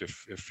draft,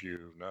 if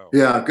you know?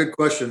 Yeah, good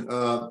question.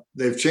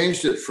 They've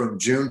changed it from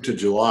June to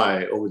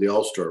July over the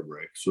All-Star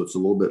break, so it's a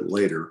little bit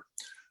later.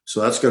 So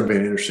that's going to be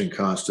an interesting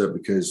concept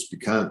because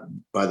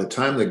by the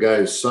time the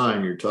guys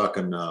sign, you're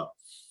talking,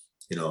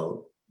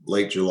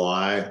 late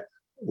July,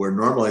 where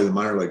normally the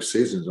minor league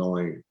season is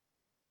only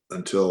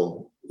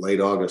until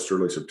late August,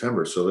 early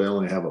September. So they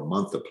only have a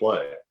month to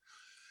play.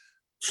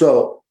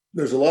 So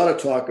there's a lot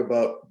of talk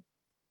about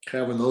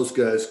having those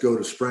guys go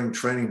to spring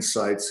training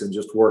sites and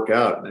just work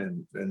out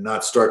and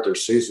not start their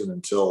season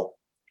until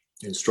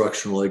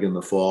instructional league in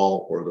the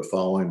fall or the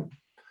following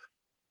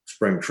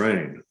spring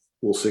training.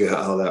 We'll see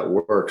how that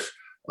works.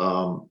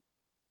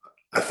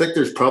 I think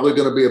there's probably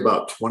going to be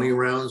about 20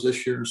 rounds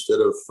this year instead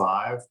of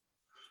 5.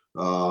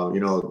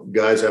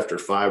 Guys after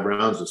 5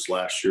 rounds this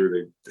last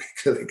year,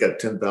 they got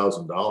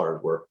 $10,000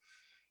 where,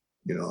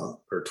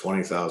 or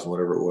 20,000,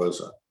 whatever it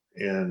was.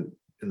 And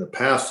in the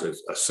past, a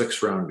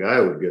 6-round guy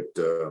would get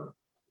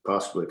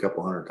possibly a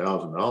couple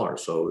 $100,000.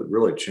 So it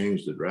really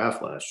changed the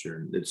draft last year,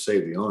 and it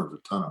saved the owners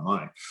a ton of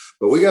money.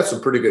 But we got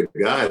some pretty good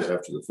guys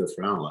after the 5th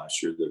round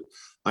last year that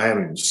I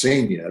haven't even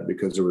seen yet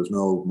because there was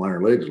no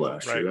minor leagues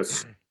last year.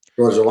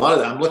 There's a lot of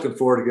that. I'm looking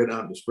forward to getting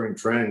out into spring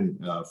training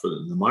for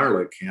the minor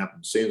league camp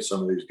and seeing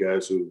some of these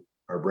guys who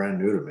are brand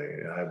new to me.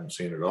 I haven't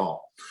seen it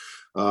all.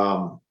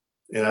 And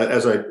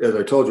as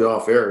I told you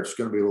off air, it's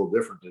going to be a little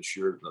different this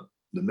year.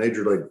 The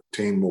major league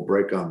team will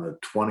break on the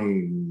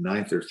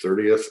 29th or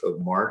 30th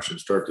of March and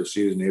start the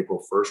season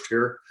April 1st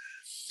here.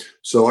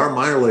 So our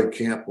minor league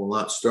camp will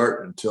not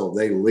start until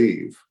they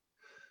leave.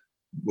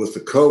 With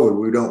the COVID,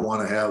 we don't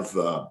want to have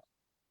 400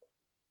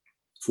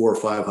 or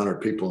 500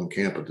 people in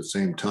camp at the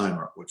same time,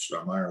 which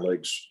our minor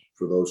leagues,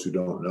 for those who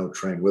don't know,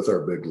 train with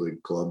our big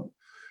league club,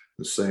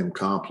 the same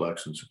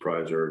complex in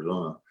Surprise,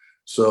 Arizona.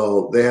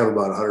 So they have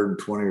about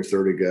 120 or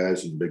 30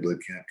 guys in big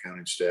league camp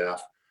counting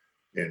staff.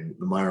 And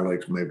the minor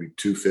leagues maybe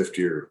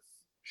 250 or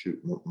shoot,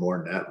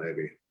 more than that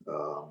maybe,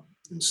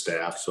 in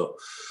staff. So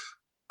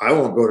I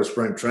won't go to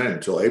spring training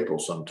until April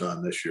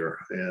sometime this year,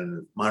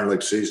 and minor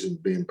league season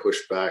being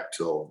pushed back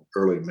till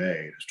early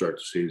May to start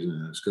the season,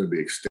 and it's going to be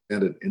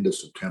extended into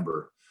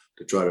September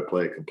to try to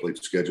play a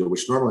complete schedule,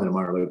 which normally in the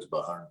minor league is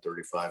about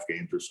 135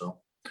 games or so.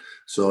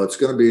 So it's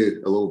going to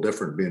be a little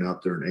different being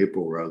out there in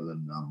April rather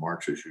than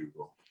March as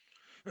usual.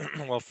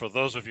 Well, for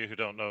those of you who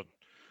don't know,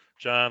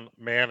 John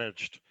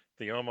managed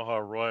the Omaha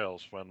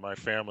Royals when my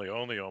family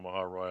owned the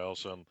Omaha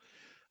Royals, and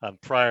on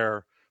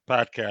prior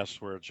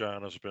podcasts where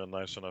John has been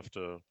nice enough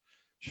to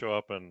show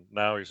up, and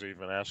now he's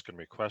even asking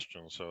me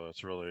questions. So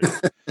it's really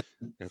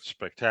it's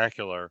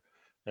spectacular.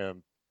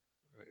 And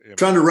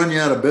Trying to run you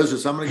out of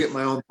business. I'm going to get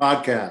my own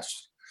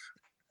podcast.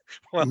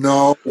 well,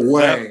 No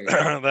way.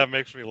 That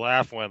makes me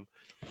laugh when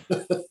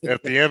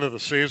at the end of the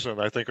season,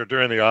 I think, or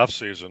during the off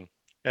season,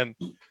 and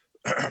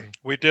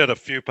we did a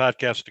few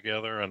podcasts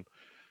together, and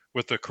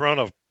with the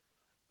Corona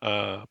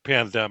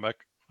pandemic,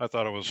 I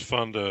thought it was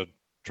fun to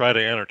try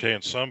to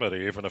entertain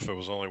somebody, even if it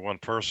was only one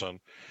person.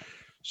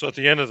 So at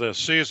the end of the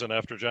season,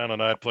 after John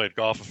and I had played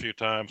golf a few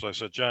times, I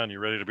said, John, you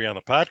ready to be on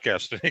the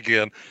podcast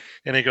again?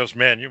 And he goes,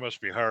 man, you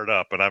must be hard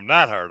up. And I'm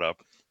not hard up.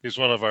 He's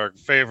one of our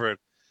favorite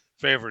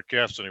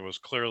guests, and he was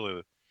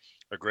clearly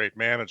a great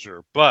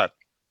manager. But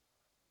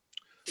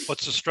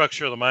what's the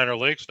structure of the minor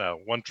leagues now?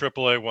 One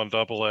AAA, one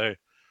AA,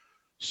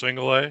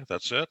 single A,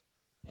 that's it?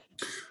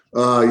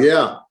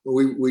 Yeah,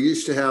 we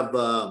used to have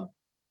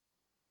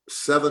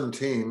 7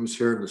 teams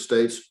here in the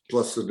States,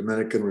 plus the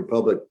Dominican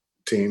Republic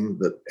team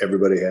that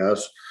everybody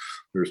has.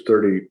 There's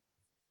 30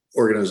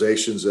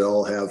 organizations that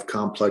all have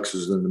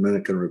complexes in the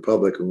Dominican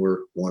Republic, and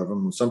we're one of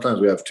them. And sometimes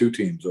we have 2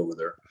 teams over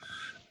there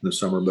in the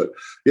summer. But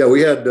yeah,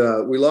 we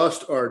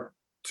lost our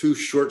 2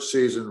 short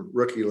season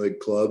rookie league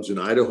clubs in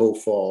Idaho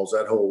Falls.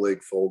 That whole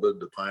league folded,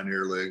 the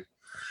Pioneer League.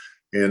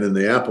 And in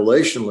the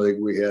Appalachian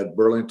League, we had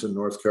Burlington,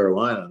 North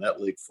Carolina, and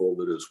that league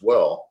folded as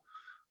well.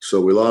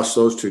 So we lost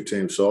those 2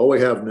 teams. So all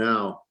we have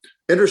now,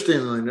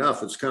 interestingly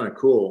enough, it's kind of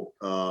cool.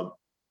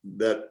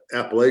 That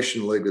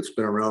Appalachian League that's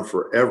been around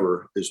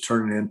forever is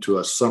turning into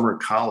a summer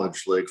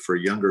college league for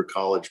younger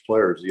college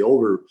players. The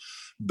older,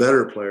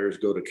 better players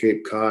go to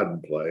Cape Cod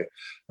and play.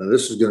 And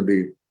this is going to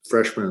be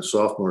freshmen and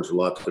sophomores a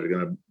lot that are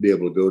going to be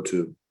able to go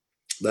to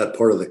that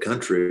part of the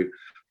country,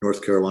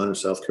 North Carolina,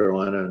 South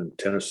Carolina, and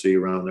Tennessee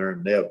around there.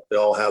 And they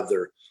all have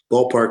their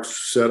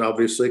ballparks set,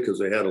 obviously, because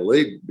they had a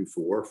league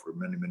before for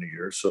many, many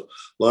years. So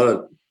a lot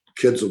of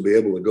kids will be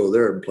able to go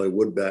there and play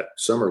woodbat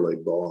summer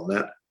league ball in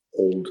that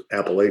old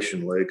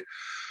Appalachian League.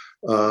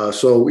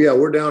 So yeah,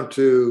 we're down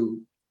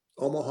to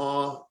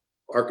Omaha,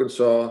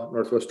 Arkansas,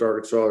 Northwest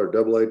Arkansas, our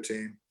AA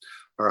team.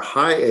 Our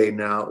high A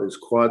now is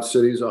Quad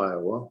Cities,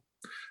 Iowa,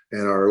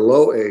 and our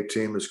low A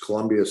team is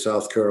Columbia,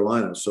 South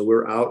Carolina. So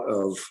we're out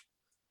of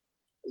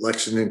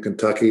Lexington,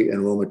 Kentucky,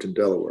 and Wilmington,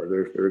 Delaware.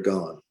 They're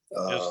gone.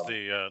 Is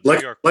the New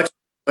York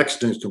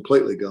Lexington's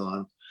completely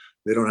gone.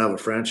 They don't have a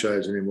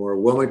franchise anymore.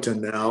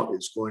 Wilmington now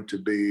is going to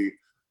be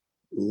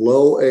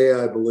low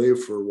A, I believe,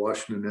 for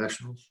Washington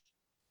Nationals.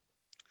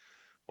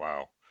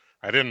 Wow.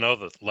 I didn't know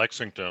that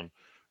Lexington,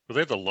 were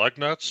they the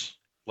Lugnuts?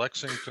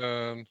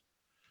 Lexington?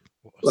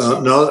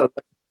 No,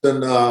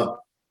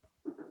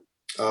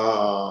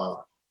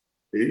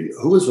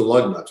 who was the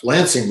Lugnuts?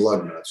 Lansing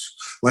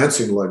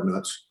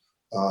Lugnuts.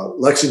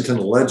 Lexington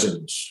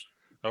Legends.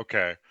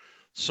 Okay.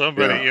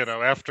 Somebody,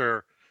 Yeah.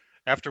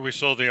 after we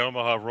sold the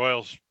Omaha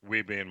Royals,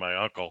 we being my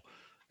uncle,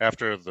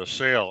 after the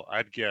sale,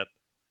 I'd get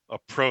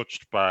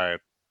approached by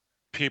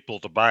people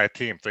to buy a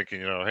team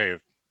thinking, hey,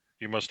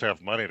 you must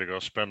have money to go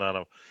spend on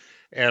them.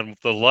 And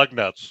the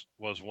Lugnuts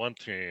was one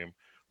team,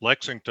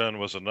 Lexington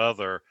was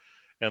another,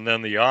 and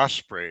then the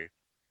Osprey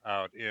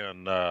out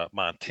in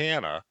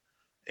Montana.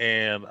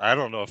 And I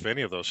don't know if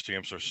any of those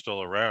teams are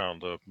still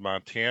around. The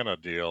Montana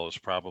deal is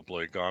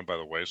probably gone by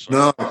the wayside.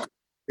 No,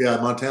 yeah,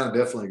 Montana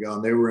definitely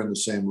gone. They were in the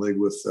same league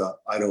with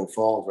Idaho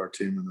Falls, our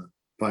team in the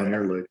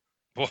Pioneer League.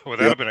 Boy, would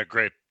that have been a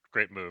great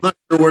move. I'm not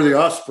sure where the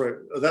Osprey,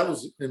 that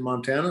was in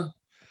Montana?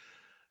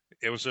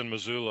 It was in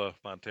Missoula,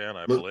 Montana,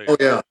 I believe. Oh,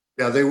 yeah.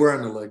 Yeah, they were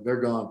in the league.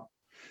 They're gone.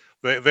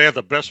 They had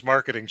the best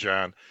marketing,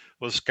 John.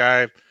 Was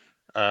guy,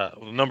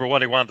 number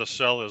one, he wanted to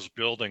sell his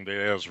building that he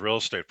has real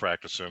estate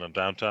practice in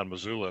downtown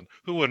Missoula. And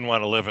who wouldn't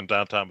want to live in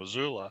downtown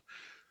Missoula?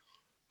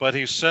 But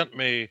he sent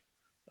me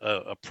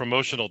a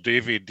promotional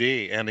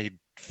DVD, and he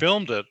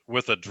filmed it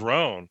with a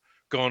drone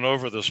going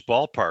over this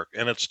ballpark,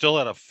 and it still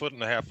had 1.5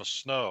 feet of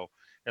snow,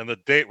 and the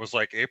date was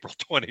like April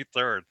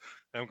 23rd.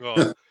 I'm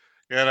going,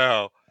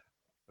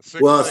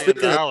 $6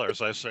 million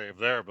I saved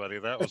there, buddy.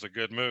 That was a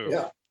good move.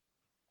 Yeah.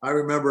 I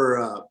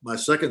remember my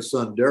second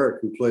son,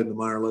 Derek, who played in the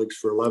minor leagues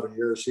for 11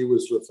 years. He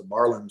was with the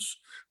Marlins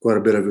quite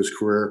a bit of his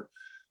career,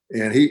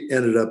 and he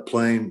ended up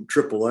playing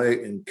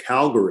AAA in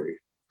Calgary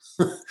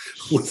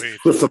with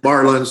the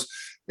Marlins.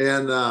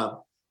 And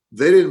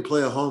they didn't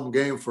play a home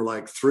game for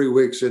like 3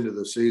 weeks into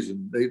the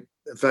season.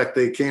 In fact,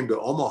 they came to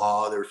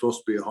Omaha. They were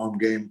supposed to be a home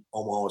game.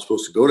 Omaha was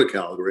supposed to go to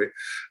Calgary.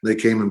 They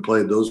came and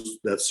played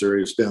that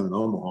series down in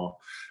Omaha.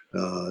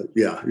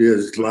 Yeah,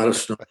 there's a lot of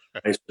snow.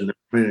 Ice in the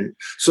community.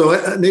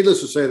 So,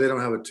 needless to say, they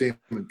don't have a team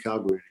in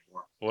Calgary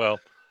anymore. Well,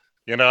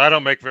 I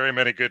don't make very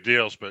many good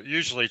deals, but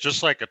usually,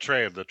 just like a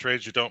trade, the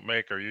trades you don't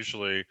make are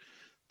usually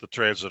the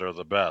trades that are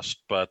the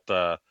best. But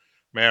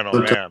man,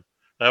 oh man,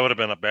 that would have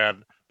been a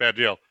bad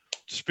deal.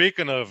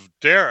 Speaking of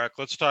Derek,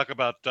 let's talk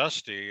about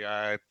Dusty.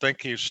 I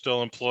think he's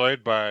still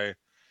employed by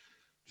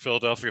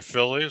Philadelphia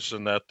Phillies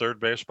in that third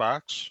base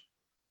box.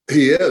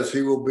 He is.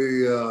 He will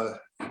be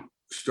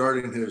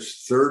starting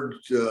his third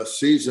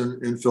season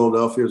in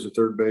Philadelphia as a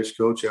third base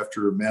coach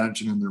after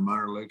managing in their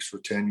minor leagues for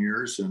 10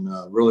 years, and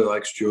really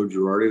likes Joe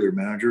Girardi, their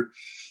manager.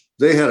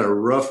 They had a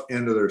rough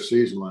end of their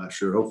season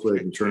last year. Hopefully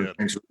they can turn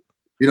things.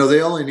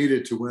 They only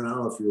needed to win. I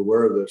don't know if you're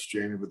aware of this,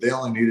 Jamie, but they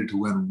only needed to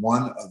win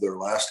one of their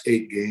last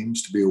 8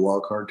 games to be a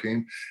wild card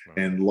team,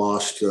 and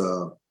lost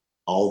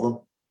all of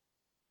them.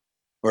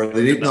 Or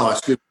they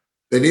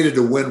needed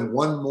to win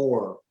one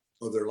more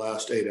of their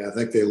last 8. I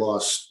think they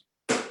lost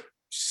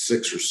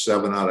 6 or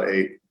 7 out of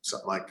 8,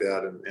 something like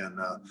that, and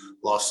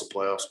lost the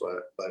playoffs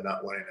by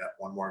not winning that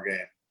one more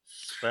game.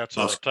 That's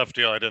a tough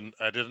deal. I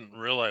didn't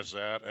realize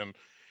that, and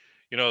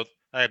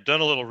I had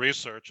done a little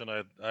research, and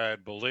I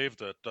had believed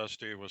that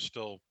Dusty was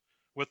still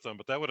with them,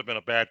 but that would have been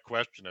a bad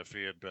question if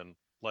he had been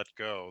let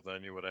go.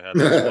 Then you would have had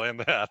to explain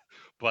that.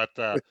 But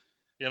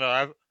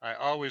I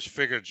always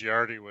figured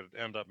Giardi would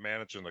end up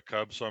managing the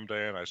Cubs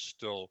someday, and I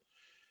still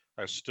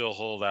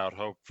hold out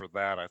hope for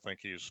that. I think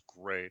he's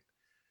great.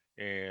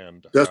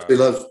 And Dusty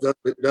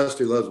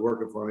loves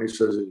working for him. He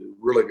says he's a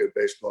really good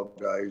baseball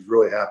guy. He's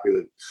really happy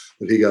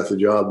that he got the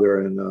job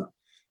there, and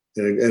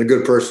a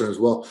good person as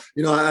well.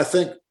 I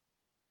think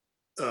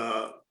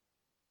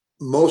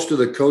most of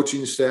the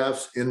coaching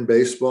staffs in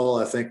baseball,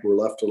 I think, were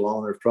left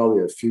alone. There's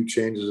probably a few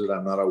changes that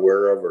I'm not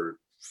aware of or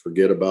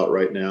forget about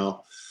right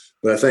now.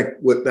 But I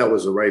think that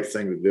was the right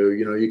thing to do.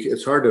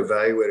 It's hard to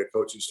evaluate a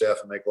coaching staff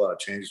and make a lot of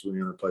changes when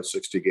you only play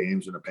 60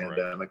 games in a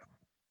pandemic.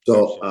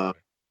 Right.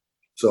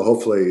 So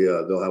hopefully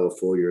they'll have a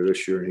full year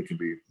this year, and he can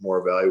be more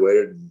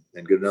evaluated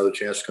and get another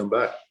chance to come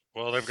back.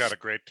 Well, they've got a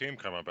great team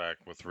coming back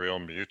with Real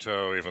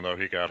Muto, even though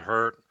he got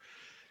hurt.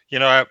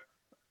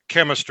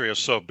 Chemistry is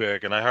so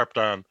big, and I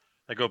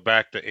go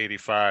back to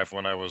 85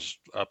 when I was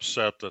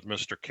upset that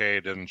Mr. K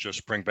didn't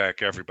just bring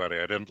back everybody.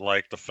 I didn't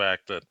like the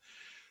fact that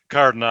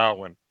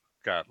Cardinal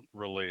got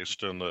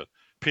released and that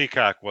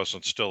Peacock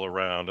wasn't still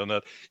around, and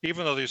that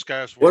even though these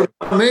guys were... What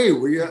about me?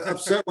 Were you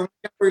upset when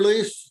I got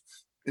released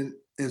in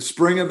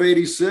spring of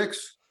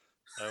 86?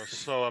 I was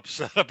so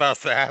upset about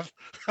that.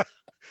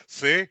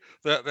 See?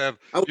 I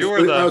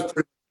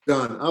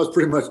was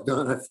pretty much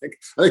done. I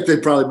think they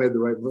probably made the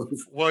right move.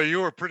 Well,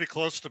 you were pretty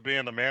close to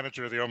being the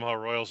manager of the Omaha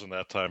Royals in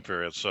that time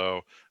period,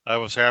 so I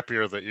was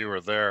happier that you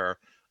were there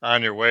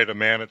on your way to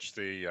manage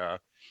the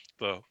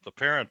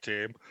parent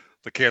team,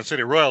 the Kansas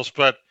City Royals.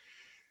 But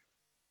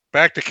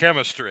back to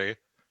chemistry.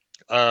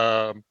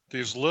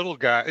 These little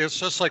guys, it's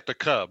just like the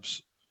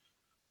Cubs.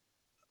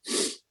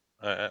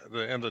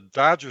 And the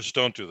Dodgers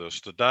don't do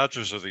this. The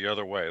Dodgers are the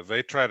other way.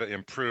 They try to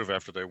improve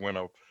after they win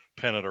a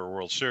pennant or a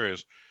World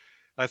Series.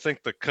 I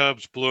think the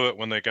Cubs blew it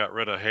when they got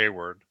rid of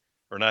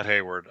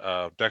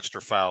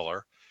Dexter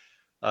Fowler.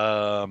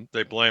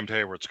 They blamed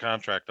Hayward's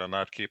contract on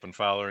not keeping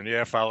Fowler.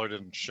 And Fowler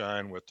didn't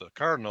shine with the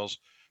Cardinals,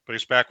 but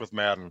he's back with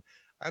Madden.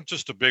 I'm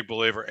just a big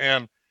believer.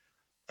 And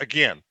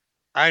again,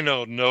 I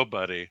know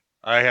nobody.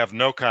 I have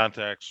no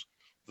contacts.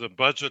 The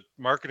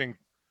marketing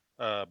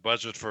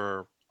budget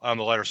for on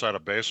the lighter side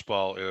of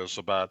baseball is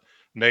about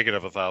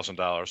negative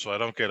 $1,000. So I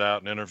don't get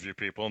out and interview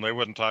people, and they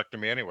wouldn't talk to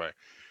me anyway.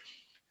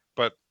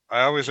 But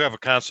I always have a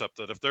concept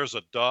that if there's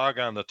a dog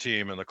on the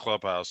team in the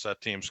clubhouse,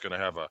 that team's going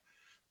to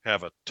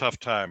have a tough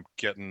time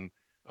getting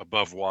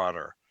above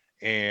water.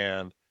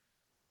 And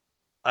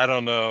I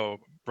don't know,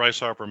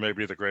 Bryce Harper may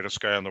be the greatest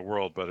guy in the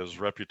world, but his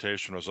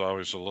reputation was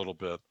always a little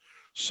bit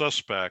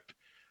suspect.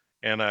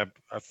 And I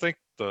think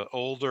the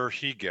older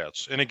he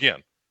gets, and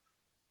again,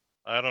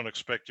 I don't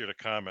expect you to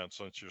comment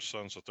since your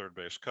son's a third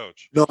base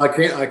coach. No, I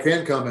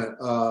can't comment.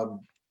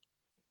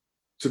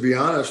 To be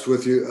honest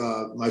with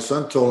you, my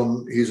son told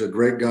him he's a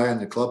great guy in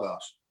the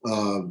clubhouse.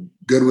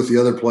 Good with the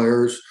other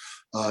players.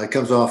 He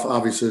comes off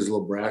obviously as a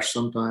little brash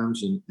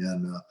sometimes, and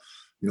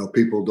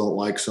people don't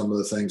like some of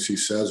the things he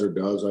says or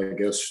does, I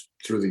guess,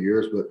 through the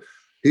years. But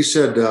he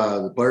said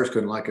the players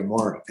couldn't like him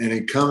more, and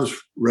he comes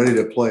ready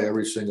to play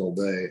every single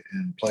day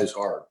and plays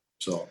hard.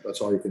 So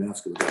that's all you can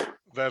ask him.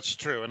 That's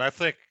true, and I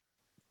think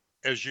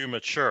as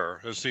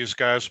these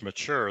guys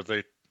mature,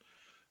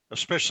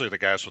 especially the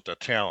guys with the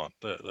talent,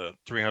 the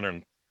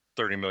 $330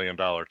 million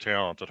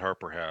talent that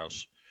Harper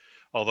has,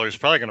 although he's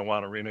probably going to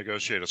want to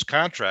renegotiate his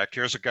contract.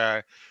 Here's a guy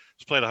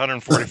who's played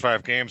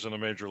 145 games in the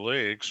major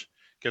leagues,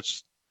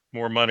 gets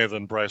more money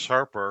than Bryce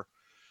Harper,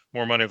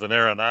 more money than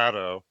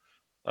Arenado.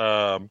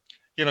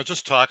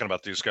 Just talking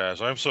about these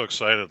guys, I'm so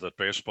excited that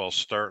baseball's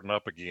starting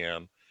up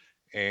again.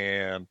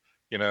 And,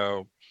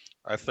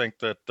 I think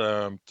that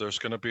there's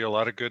going to be a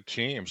lot of good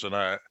teams, and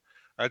I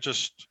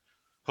just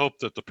hope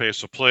that the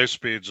pace of play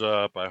speeds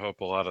up. I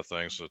hope a lot of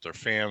things, that their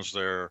fans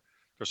there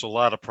there's a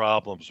lot of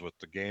problems with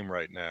the game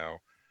right now,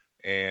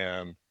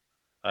 and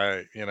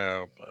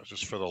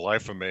just for the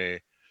life of me,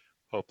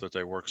 hope that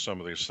they work some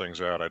of these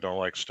things out. I don't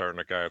like starting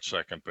a guy at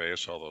second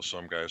base, although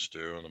some guys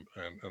do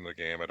in the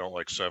game. I don't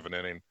like 7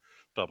 inning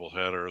double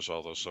headers,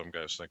 although some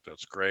guys think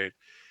that's great.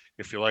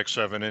 If you like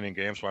 7 inning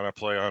games, why not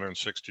play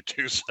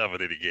 162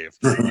 7 inning games?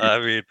 I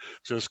mean,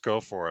 just go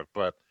for it.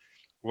 But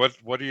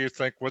what do you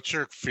think? What's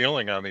your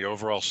feeling on the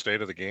overall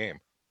state of the game?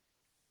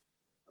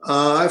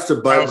 I have to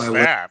bite my How's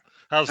lip. that?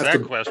 How's I have that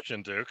to,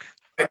 question, Duke?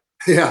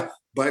 yeah,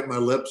 bite my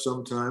lip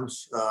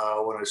sometimes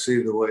when I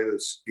see the way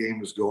this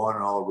game is going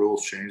and all the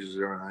rules changes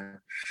and everything.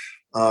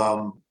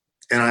 Um,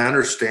 and I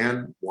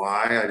understand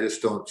why. I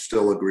just don't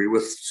still agree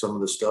with some of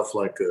the stuff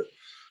like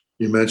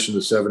you mentioned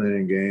the 7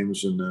 inning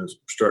games and the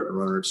starting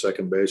runner at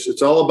second base.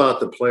 It's all about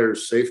the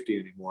player's safety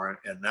anymore,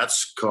 and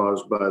that's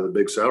caused by the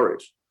big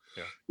salaries.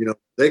 Yeah. You know,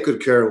 they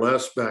could care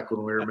less back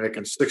when we were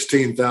making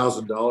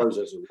 $16,000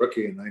 as a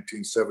rookie in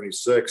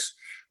 1976,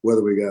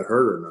 whether we got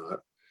hurt or not.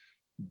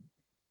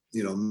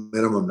 You know,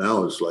 minimum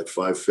now is like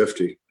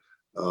 550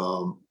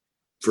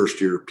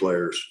 first year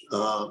players.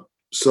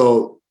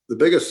 So the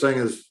biggest thing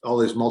is all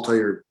these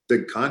multi-year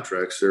big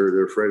contracts.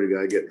 They're afraid of a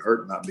guy getting hurt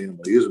and not being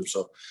able to use them.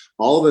 So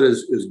all of it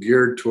is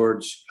geared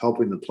towards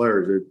helping the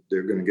players.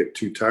 They're going to get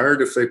too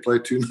tired if they play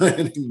 2 9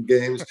 inning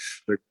games.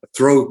 They're going to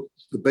throw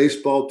the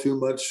baseball too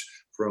much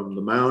from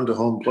the mound to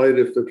home plate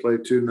if they play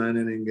 2 9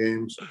 inning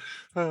games.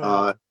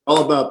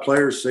 All about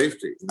player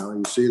safety. You know,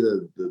 you see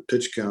the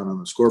pitch count on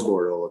the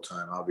scoreboard all the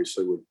time.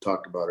 Obviously, we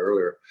talked about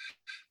earlier.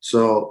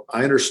 So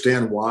I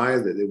understand why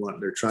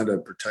they're trying to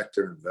protect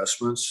their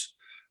investments,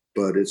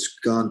 but it's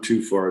gone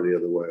too far the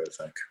other way,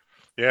 I think.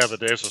 Yeah, the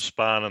days of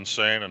spawn and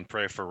sane and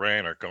pray for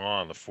rain are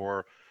gone.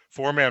 The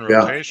four-man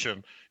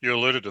rotation, you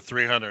alluded to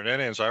 300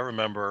 innings. I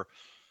remember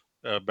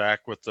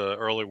back with the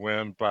early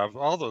win by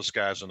all those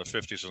guys in the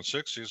 50s and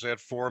 60s, they had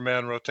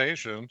 4-man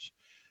rotations,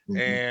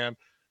 and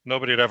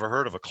nobody had ever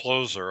heard of a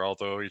closer,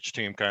 although each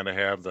team kind of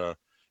had the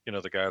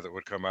guy that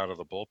would come out of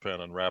the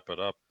bullpen and wrap it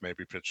up,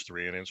 maybe pitch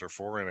 3 innings or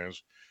 4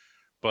 innings.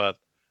 But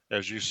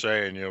as you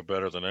say, and you know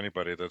better than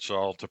anybody, that's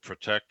all to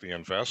protect the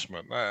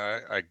investment.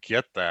 I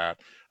get that.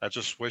 I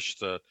just wish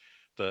that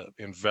the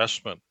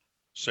investment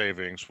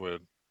savings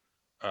would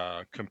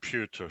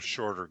compute to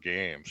shorter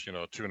games,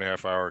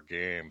 2.5 hour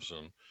games.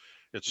 And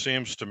it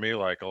seems to me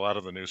like a lot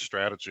of the new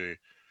strategy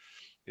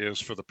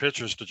is for the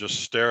pitchers to just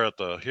stare at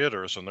the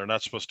hitters, and they're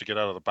not supposed to get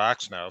out of the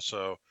box now.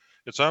 So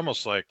it's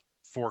almost like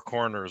four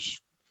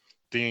corners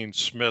Dean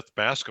Smith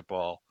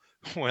basketball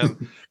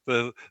when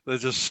they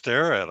just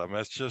stare at them.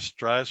 It just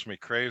drives me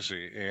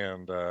crazy,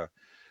 and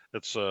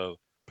it's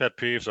pet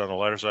peeves on the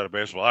lighter side of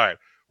baseball. All right,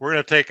 we're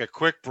going to take a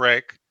quick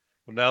break.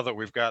 Now that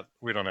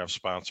we don't have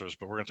sponsors,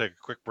 but we're going to take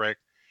a quick break.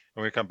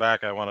 When we come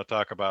back, I want to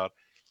talk about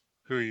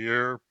who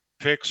your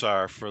picks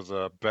are for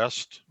the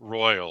best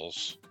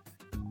Royals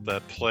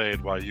that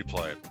played while you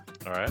played.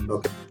 All right.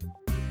 Okay.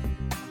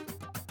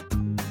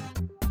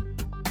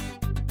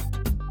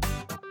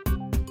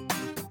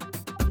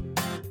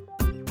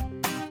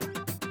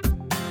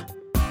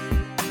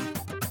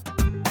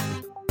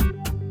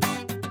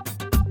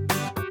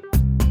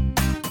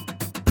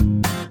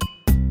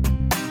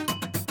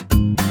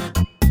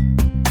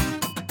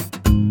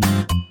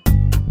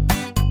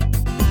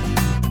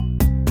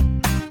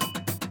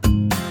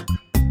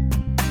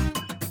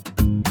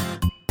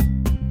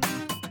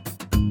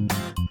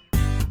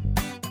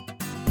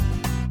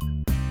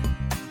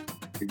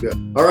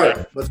 All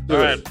right, let's do it.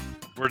 All right,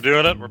 we're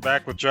doing it. We're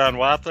back with John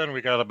Wathan.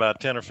 We got about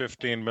 10 or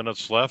 15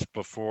 minutes left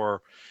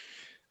before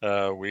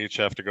we each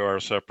have to go our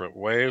separate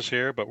ways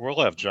here, but we'll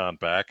have John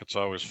back. It's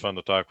always fun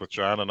to talk with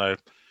John, and I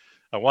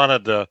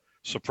wanted to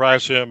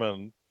surprise him,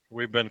 and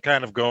we've been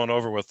kind of going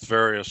over with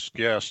various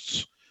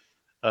guests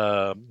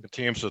the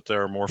teams that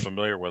they're more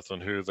familiar with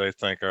and who they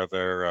think are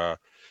the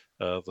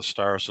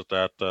stars at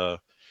that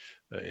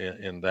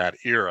in that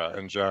era.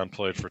 And John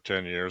played for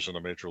 10 years in the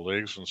major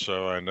leagues, and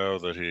so I know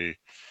that he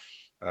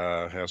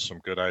has some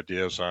good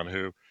ideas on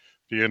who.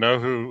 Do you know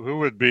who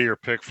would be your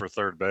pick for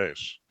third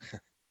base?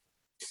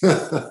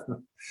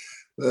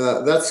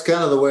 That's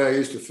kind of the way I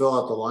used to fill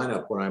out the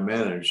lineup when I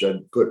managed.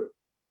 I'd put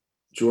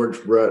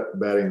George Brett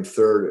batting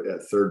third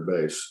at third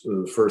base. It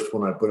was the first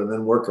one I put, and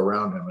then work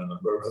around him in the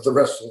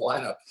rest of the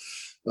lineup.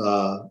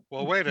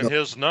 Well, wait, and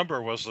his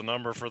number was the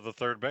number for the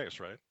third base,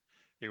 right?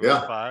 He was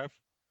five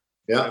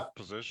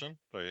position.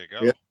 There you go.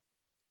 Yeah.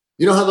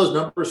 You know how those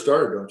numbers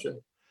started, don't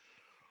you?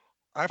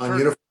 I've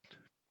heard.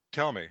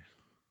 Tell me.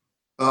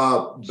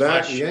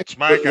 It's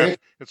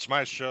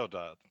my show,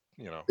 Dad.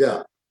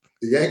 Yeah,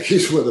 the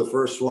Yankees were the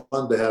first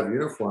one to have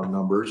uniform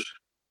numbers,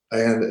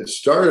 and it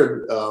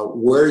started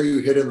where you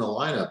hit in the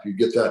lineup, you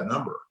get that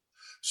number.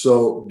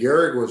 So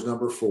Gehrig was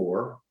number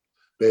 4,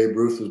 Babe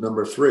Ruth was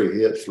number 3.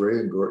 He hit 3,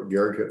 and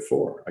Gehrig hit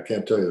 4. I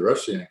can't tell you the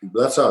rest of the Yankees,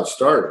 but that's how it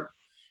started.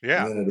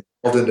 Yeah, and then it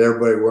evolved into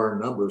everybody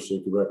wearing numbers so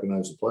you could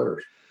recognize the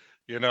players.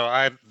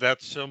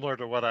 That's similar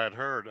to what I'd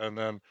heard, and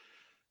then.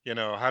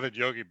 How did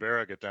Yogi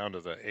Berra get down to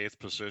the 8th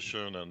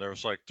position? And there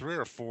was like 3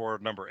 or 4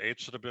 number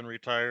 8s that have been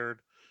retired.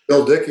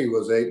 Bill Dickey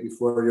was 8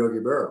 before Yogi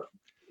Berra.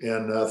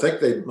 And I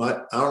think they might,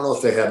 I don't know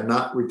if they had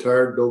not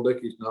retired Bill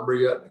Dickey's number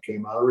yet and it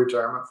came out of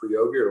retirement for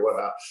Yogi or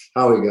what,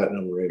 how he got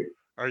number 8.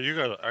 Are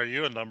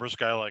you a numbers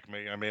guy like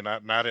me? I mean,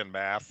 not in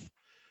math,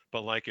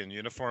 but like in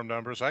uniform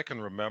numbers. I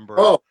can remember.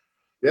 Oh,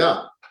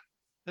 yeah.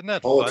 Isn't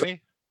that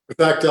funny? In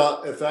fact,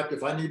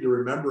 if I need to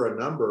remember a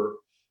number,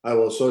 I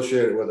will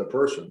associate it with a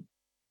person.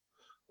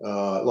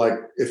 Like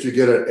if you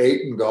get an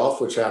 8 in golf,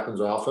 which happens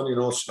often,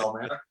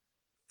 snowman.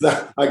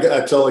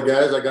 I tell the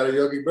guys I got a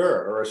Yogi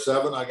Berra, or a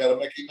 7, I got a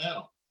Mickey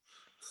Mantle.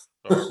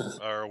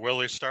 or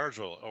Willie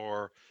Stargell,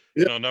 or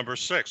Yeah. Number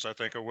 6, I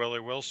think of Willie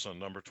Wilson.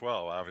 Number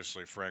 12,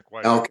 obviously Frank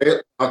White. Al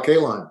Kaline. Al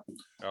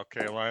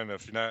Kaline.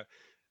 If you're not,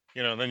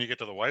 then you get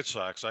to the White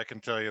Sox. I can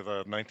tell you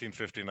the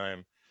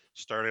 1959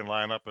 starting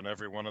lineup and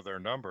every one of their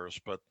numbers,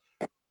 but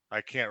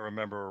I can't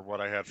remember what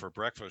I had for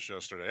breakfast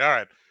yesterday. All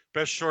right,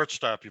 best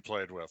shortstop you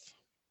played with.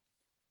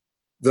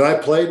 That I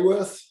played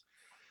with?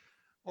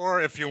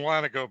 Or if you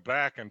want to go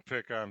back and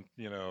pick on,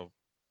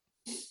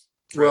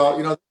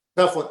 Well,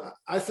 tough one.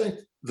 I think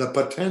the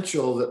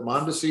potential that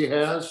Mondesi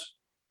has,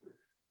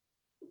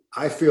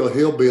 I feel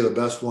he'll be the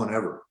best one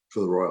ever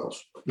for the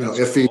Royals.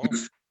 If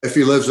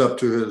he lives up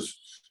to his,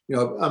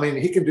 I mean,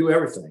 he can do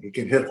everything. He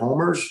can hit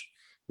homers.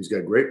 He's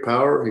got great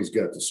power. He's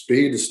got the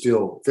speed to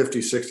steal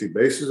 50, 60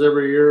 bases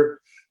every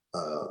year,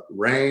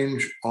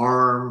 range,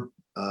 arm,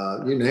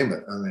 you name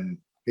it. I mean,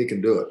 he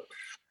can do it.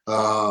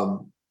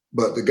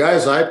 But the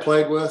guys I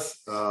played with,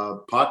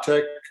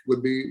 Patek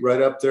would be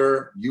right up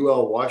there.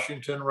 UL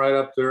Washington right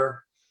up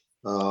there.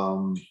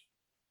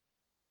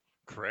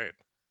 Great.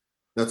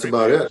 That's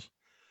about it.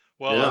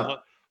 Well, yeah.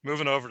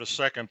 Moving over to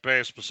second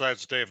base,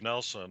 besides Dave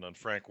Nelson and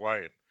Frank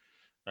White,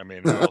 I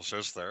mean, who else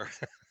is there?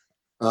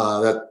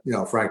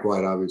 Frank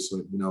White,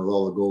 obviously, with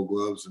all the Gold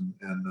Gloves and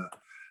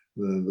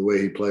the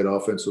way he played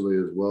offensively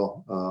as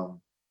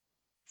well.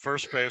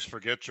 First base,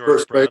 forget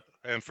George Brett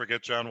and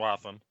forget John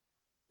Wathan.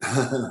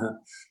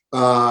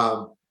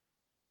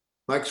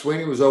 Mike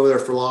Sweeney was over there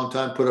for a long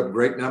time, put up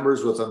great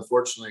numbers with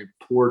unfortunately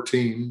poor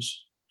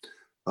teams.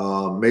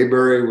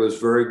 Mayberry was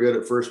very good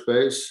at first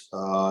base.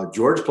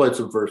 George played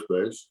some first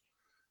base.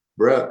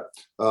 Brett,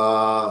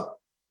 I'd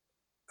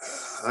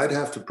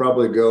have to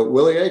probably go.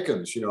 Willie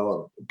Aikens,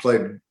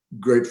 played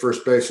great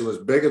first base and was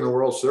big in the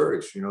World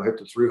Series. Hit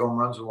the 3 home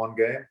runs in one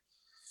game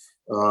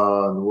in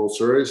the World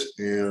Series.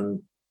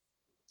 And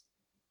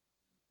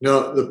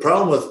the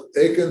problem with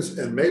Aikens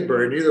and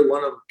Mayberry, neither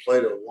one of them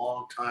played a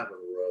long time in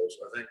the Royals.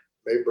 I think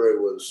Mayberry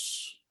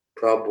was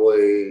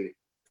probably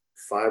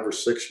 5 or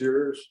 6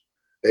 years.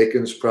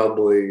 Aikens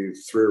probably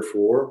 3 or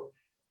 4,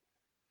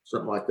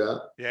 something like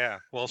that. Yeah.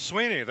 Well,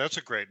 Sweeney, that's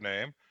a great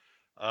name.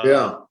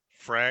 Yeah.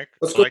 Frank,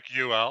 let's like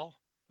UL.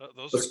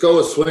 Let's go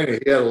with Sweeney.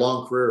 He had a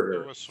long career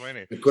here. Go with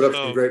Sweeney. He put up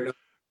some great numbers.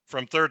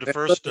 From third to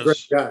first,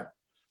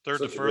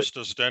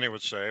 as Denny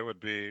would say,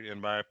 would be,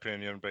 in my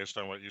opinion, based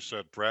on what you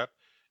said, Brett,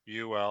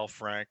 UL,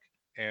 Frank,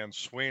 and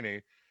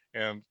Sweeney.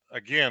 And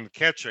again,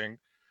 catching,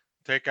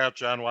 take out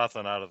John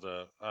Wathan out of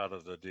the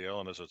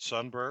deal. And is it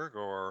Sundberg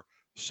or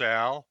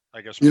Sal?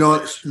 I guess.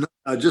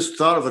 I just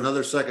thought of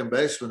another second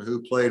baseman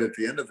who played at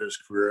the end of his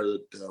career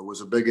that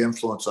was a big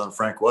influence on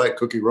Frank White,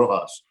 Cookie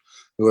Rojas,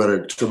 who had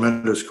a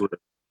tremendous career.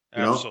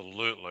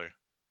 Absolutely.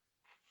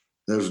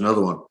 There's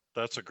another one.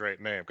 That's a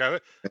great name.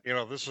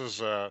 This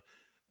is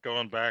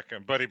going back,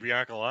 and Buddy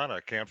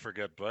Biancalana. Can't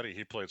forget Buddy.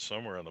 He played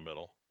somewhere in the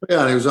middle.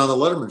 Yeah, and he was on the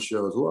Letterman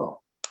show as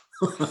well.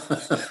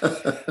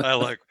 I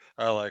like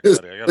Buddy.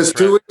 It's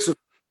 2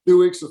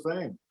 weeks of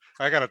fame.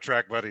 I got to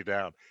track Buddy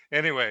down.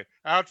 Anyway,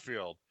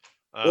 outfield.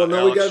 We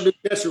got a new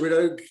catcher. We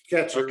got a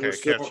catcher. Okay,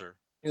 catcher.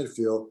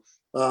 Infield.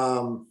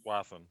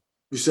 Wathan.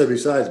 You said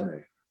besides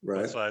me,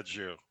 right? Besides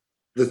you.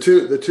 The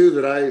two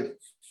that I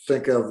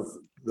think of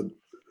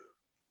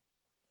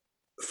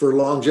for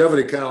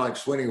longevity, kind of like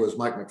Sweeney, was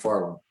Mike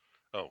McFarland.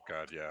 Oh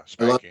God, yeah.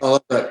 I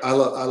love that. I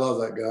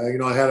love that guy.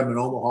 I had him in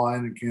Omaha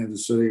and in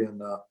Kansas City,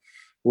 and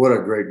what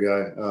a great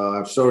guy.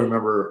 I still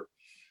remember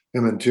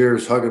him in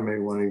tears hugging me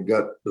when he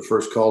got the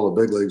first call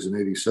to big leagues in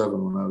 '87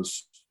 when I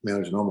was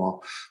managing Omaha.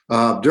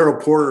 Darryl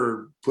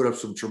Porter put up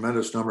some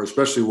tremendous numbers,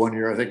 especially one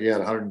year. I think he had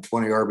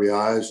 120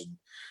 RBIs and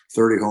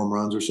 30 home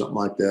runs or something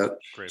like that.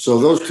 Great. So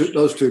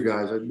those two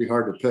guys, it'd be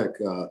hard to pick.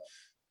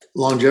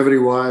 Longevity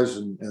wise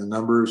and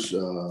numbers,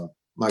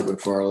 Mike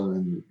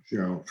McFarland,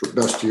 and for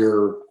best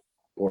year,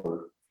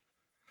 Porter.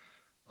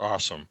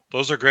 Awesome.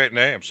 Those are great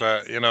names.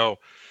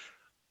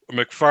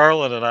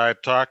 McFarland and I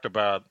talked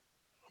about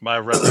my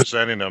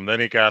representing him. Then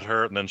he got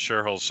hurt, and then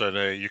Sherholt said,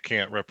 "Hey, you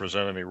can't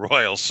represent any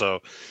Royals."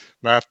 So,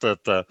 not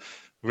that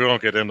we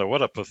won't get into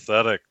what a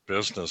pathetic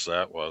business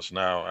that was.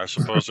 Now, I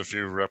suppose if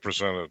you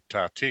represented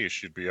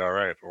Tatis, you'd be all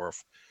right, or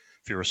if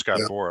you were Scott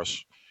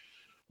Boras.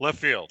 Left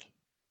field.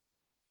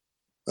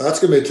 That's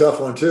going to be a tough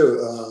one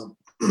too.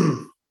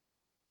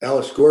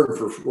 Alex Gordon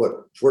for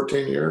what,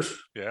 14 years?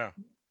 Yeah.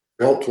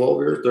 12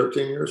 years,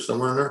 13 years,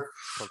 somewhere in there.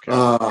 Okay.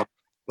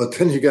 But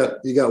then you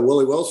got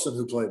Willie Wilson,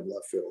 who played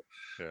left field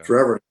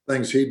forever,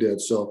 things he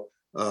did. So,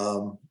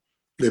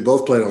 they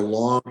both played a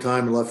long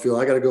time in left field.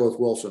 I got to go with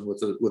Wilson with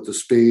the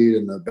speed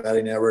and the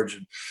batting average.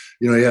 And,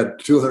 he had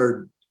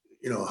 200,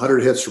 100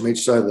 hits from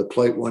each side of the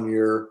plate one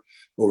year,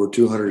 over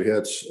 200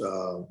 hits,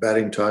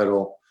 batting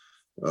title,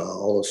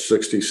 all the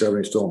 60,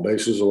 70 stolen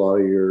bases a lot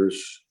of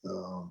years.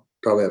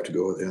 Probably have to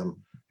go with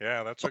him.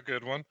 Yeah, that's a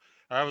good one.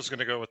 I was going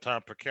to go with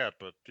Tom Paquette,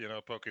 but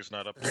Pokey's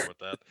not up there with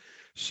that.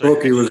 So,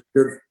 Pokey was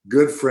a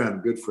good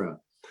friend.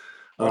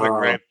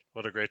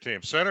 What a great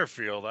team. Center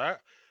field.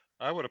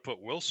 I would have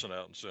put Wilson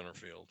out in center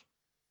field.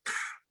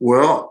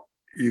 Well,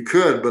 you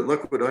could, but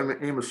look what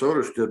Amos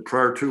Otis did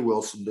prior to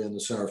Wilson being the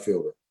center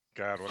fielder.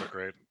 God, what a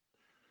great.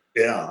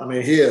 Yeah, I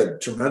mean, he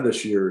had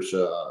tremendous years,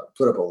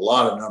 put up a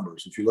lot of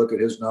numbers. If you look at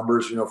his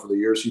numbers, for the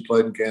years he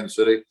played in Kansas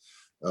City,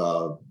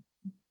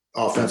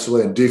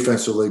 offensively and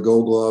defensively,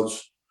 Gold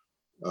Gloves.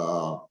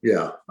 That's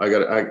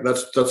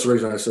the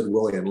reason I said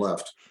Willie and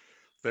left.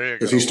 There you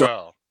go. He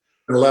started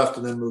left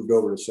and then moved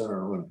over to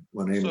center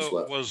when Amos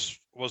left.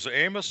 Was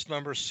Amos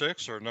number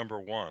 6 or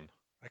number 1?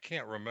 I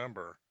can't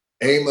remember.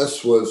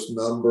 Amos was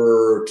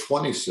number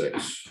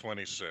 26.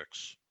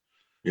 26.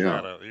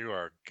 Yeah. You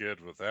are good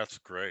with that's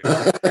great.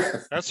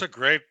 That's a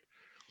great.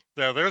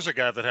 Now, there's a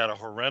guy that had a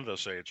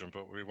horrendous agent,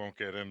 but we won't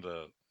get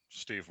into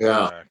Steve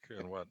Womack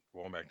and what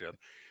Womack did.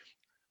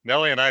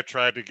 Nellie and I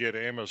tried to get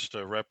Amos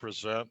to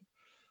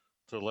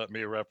let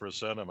me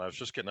represent him. I was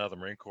just getting out of the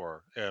Marine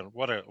Corps, and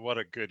what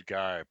a good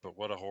guy, but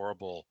what a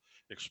horrible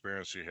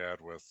experience he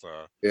had with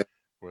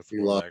he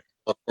lost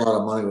a lot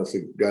of money with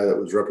the guy that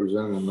was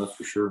representing him. That's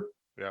for sure.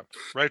 Yeah,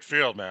 right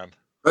field, man.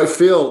 Right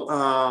field.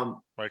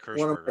 Mike Hirschberger.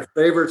 One of my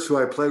favorites who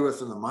I played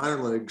with in the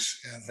minor leagues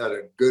and had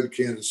a good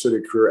Kansas City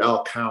career,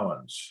 Al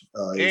Cowens.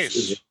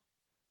 Ace.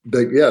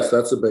 Yes,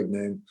 that's a big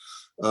name.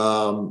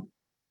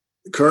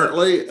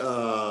 Currently,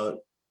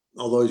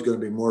 although he's going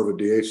to be more of a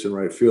DH than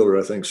right fielder,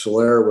 I think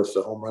Soler with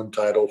the home run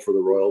title for the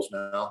Royals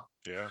now.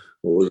 Yeah.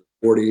 What was it,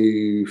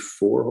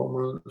 44 home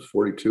runs,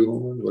 42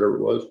 home runs, whatever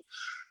it was.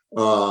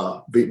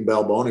 Beating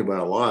Balboni by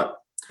a lot.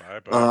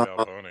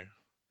 Balboni.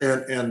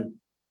 And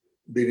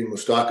beating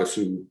Moustakas,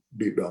 who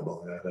beat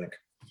Balboni, I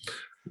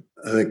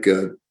think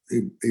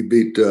he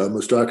beat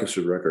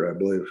Moustakas' record, I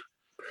believe.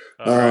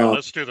 All right,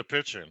 let's do the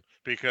pitching,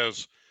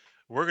 because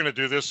we're going to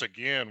do this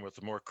again with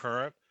the more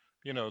current.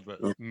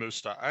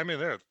 Musta. I mean,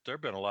 there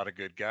have been a lot of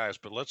good guys,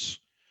 but let's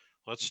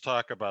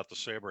talk about the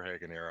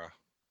Saberhagen era.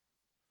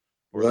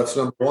 Well, that's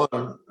number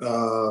one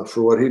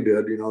for what he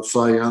did.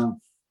 Cy Young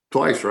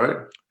twice, right?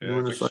 Yeah,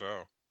 I think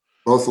so.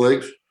 Both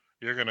leagues.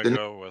 You're going to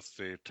go with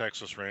the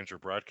Texas Ranger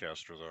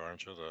broadcaster, though,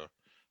 aren't you?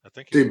 I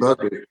think Steve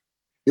Busby.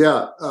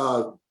 Yeah.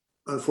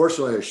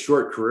 Unfortunately, a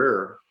short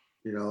career.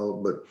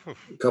 But a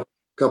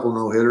couple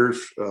no hitters,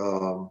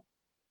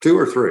 2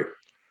 or 3.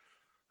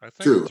 I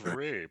think 2.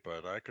 3,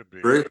 but I could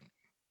be. 3.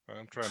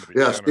 I'm trying to be.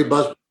 Yeah,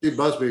 generous. Steve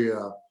Busby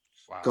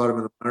caught him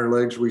in the minor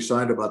leagues. We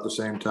signed about the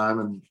same time,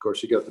 and of course,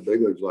 he got the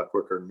big leagues a lot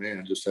quicker than me,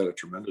 and just had a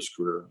tremendous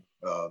career,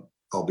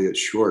 albeit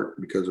short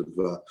because of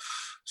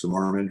some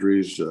arm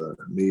injuries,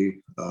 knee.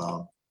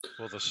 Well,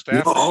 the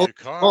staff all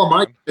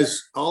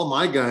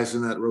my guys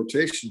in that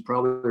rotation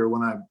probably are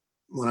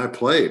when I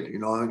played. You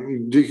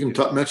can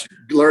mention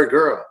Larry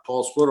Gura,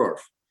 Paul Splittorff.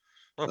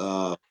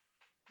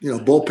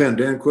 Bullpen,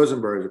 Dan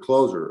Quisenberry, the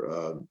closer.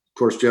 Of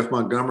course, Jeff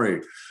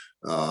Montgomery.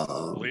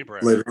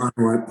 Later on,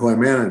 who I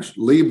managed,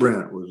 Lee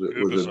Brent was a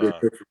big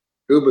pitcher.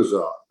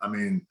 Ubazaw. I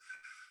mean,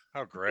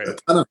 how great! A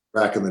ton of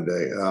back in the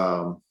day.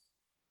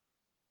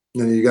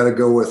 And you got to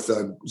go with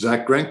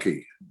Zach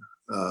Greinke,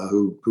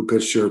 who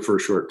pitched here for a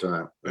short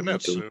time. Isn't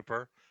that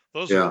super?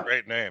 Those are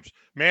great names.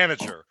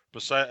 Manager.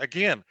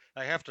 Again,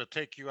 I have to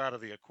take you out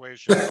of the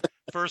equation.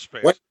 First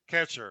base,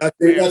 catcher.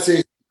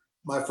 That's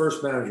my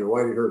first manager,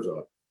 Whitey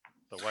Herzog.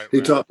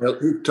 He taught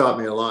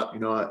me a lot. I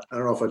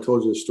don't know if I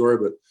told you the story,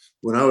 but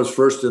when I was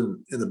first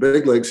in the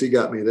big leagues, he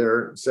got me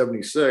there in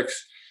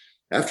 '76.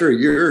 After a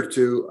year or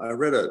two, I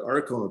read an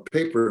article in the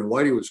paper, and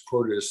Whitey was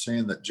quoted as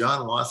saying that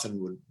John Wathan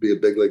would be a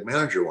big league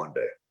manager one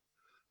day.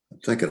 I'm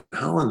thinking,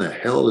 how in the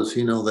hell does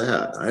he know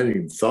that? I hadn't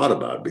even thought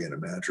about being a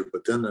manager,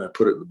 but then I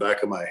put it in the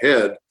back of my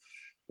head,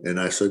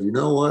 and I said, you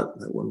know what?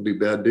 That wouldn't be a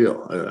bad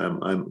deal.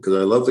 I'm because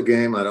I love the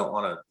game. I don't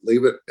want to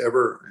leave it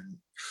ever. And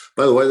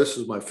by the way, this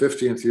is my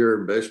 15th year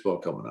in baseball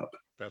coming up.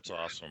 That's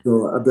awesome.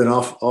 So I've been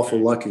awful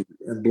lucky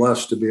and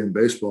blessed to be in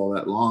baseball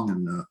that long.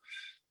 And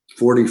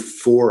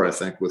 44, I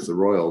think, with the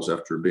Royals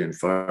after being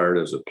fired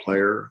as a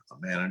player, a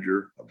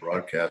manager, a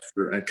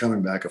broadcaster, and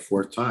coming back a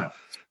 4th time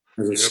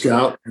as a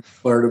scout and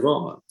player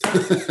development.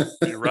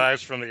 You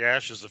rise from the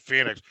ashes of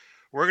Phoenix.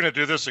 We're going to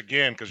do this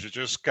again because you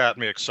just got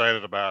me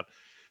excited about.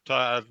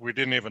 We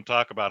didn't even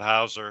talk about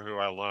Hauser, who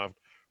I loved.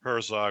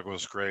 Herzog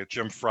was great.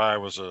 Jim Fry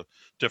was a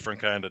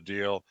different kind of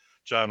deal.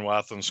 John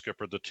Wathan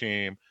skippered the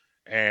team.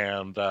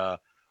 And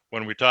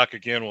when we talk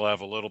again, we'll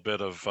have a little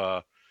bit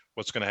of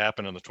what's going to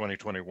happen in the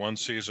 2021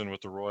 season with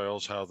the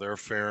Royals, how they're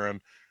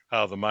faring,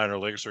 how the minor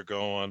leagues are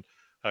going,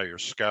 how your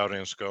scouting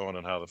is going,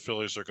 and how the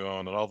Phillies are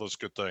going, and all those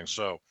good things.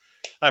 So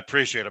I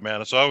appreciate it, man.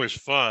 It's always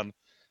fun.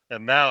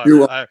 And now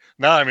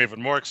I'm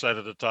even more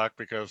excited to talk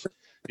because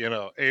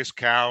Ace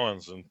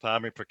Cowens and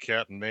Tommy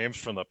Paquette and names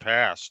from the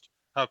past.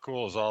 How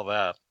cool is all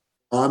that?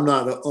 I'm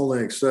not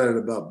only excited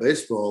about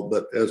baseball,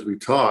 but as we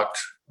talked,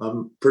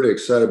 I'm pretty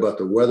excited about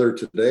the weather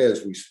today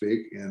as we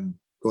speak and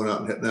going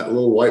out and hitting that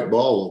little white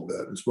ball a little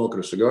bit and smoking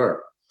a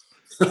cigar.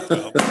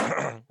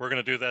 Well, we're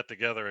going to do that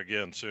together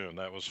again soon.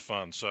 That was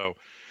fun. So,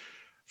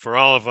 for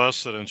all of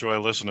us that enjoy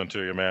listening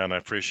to you, man, I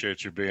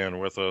appreciate you being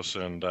with us.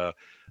 And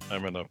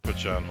I'm going to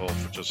put you on hold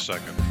for just a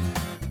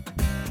second.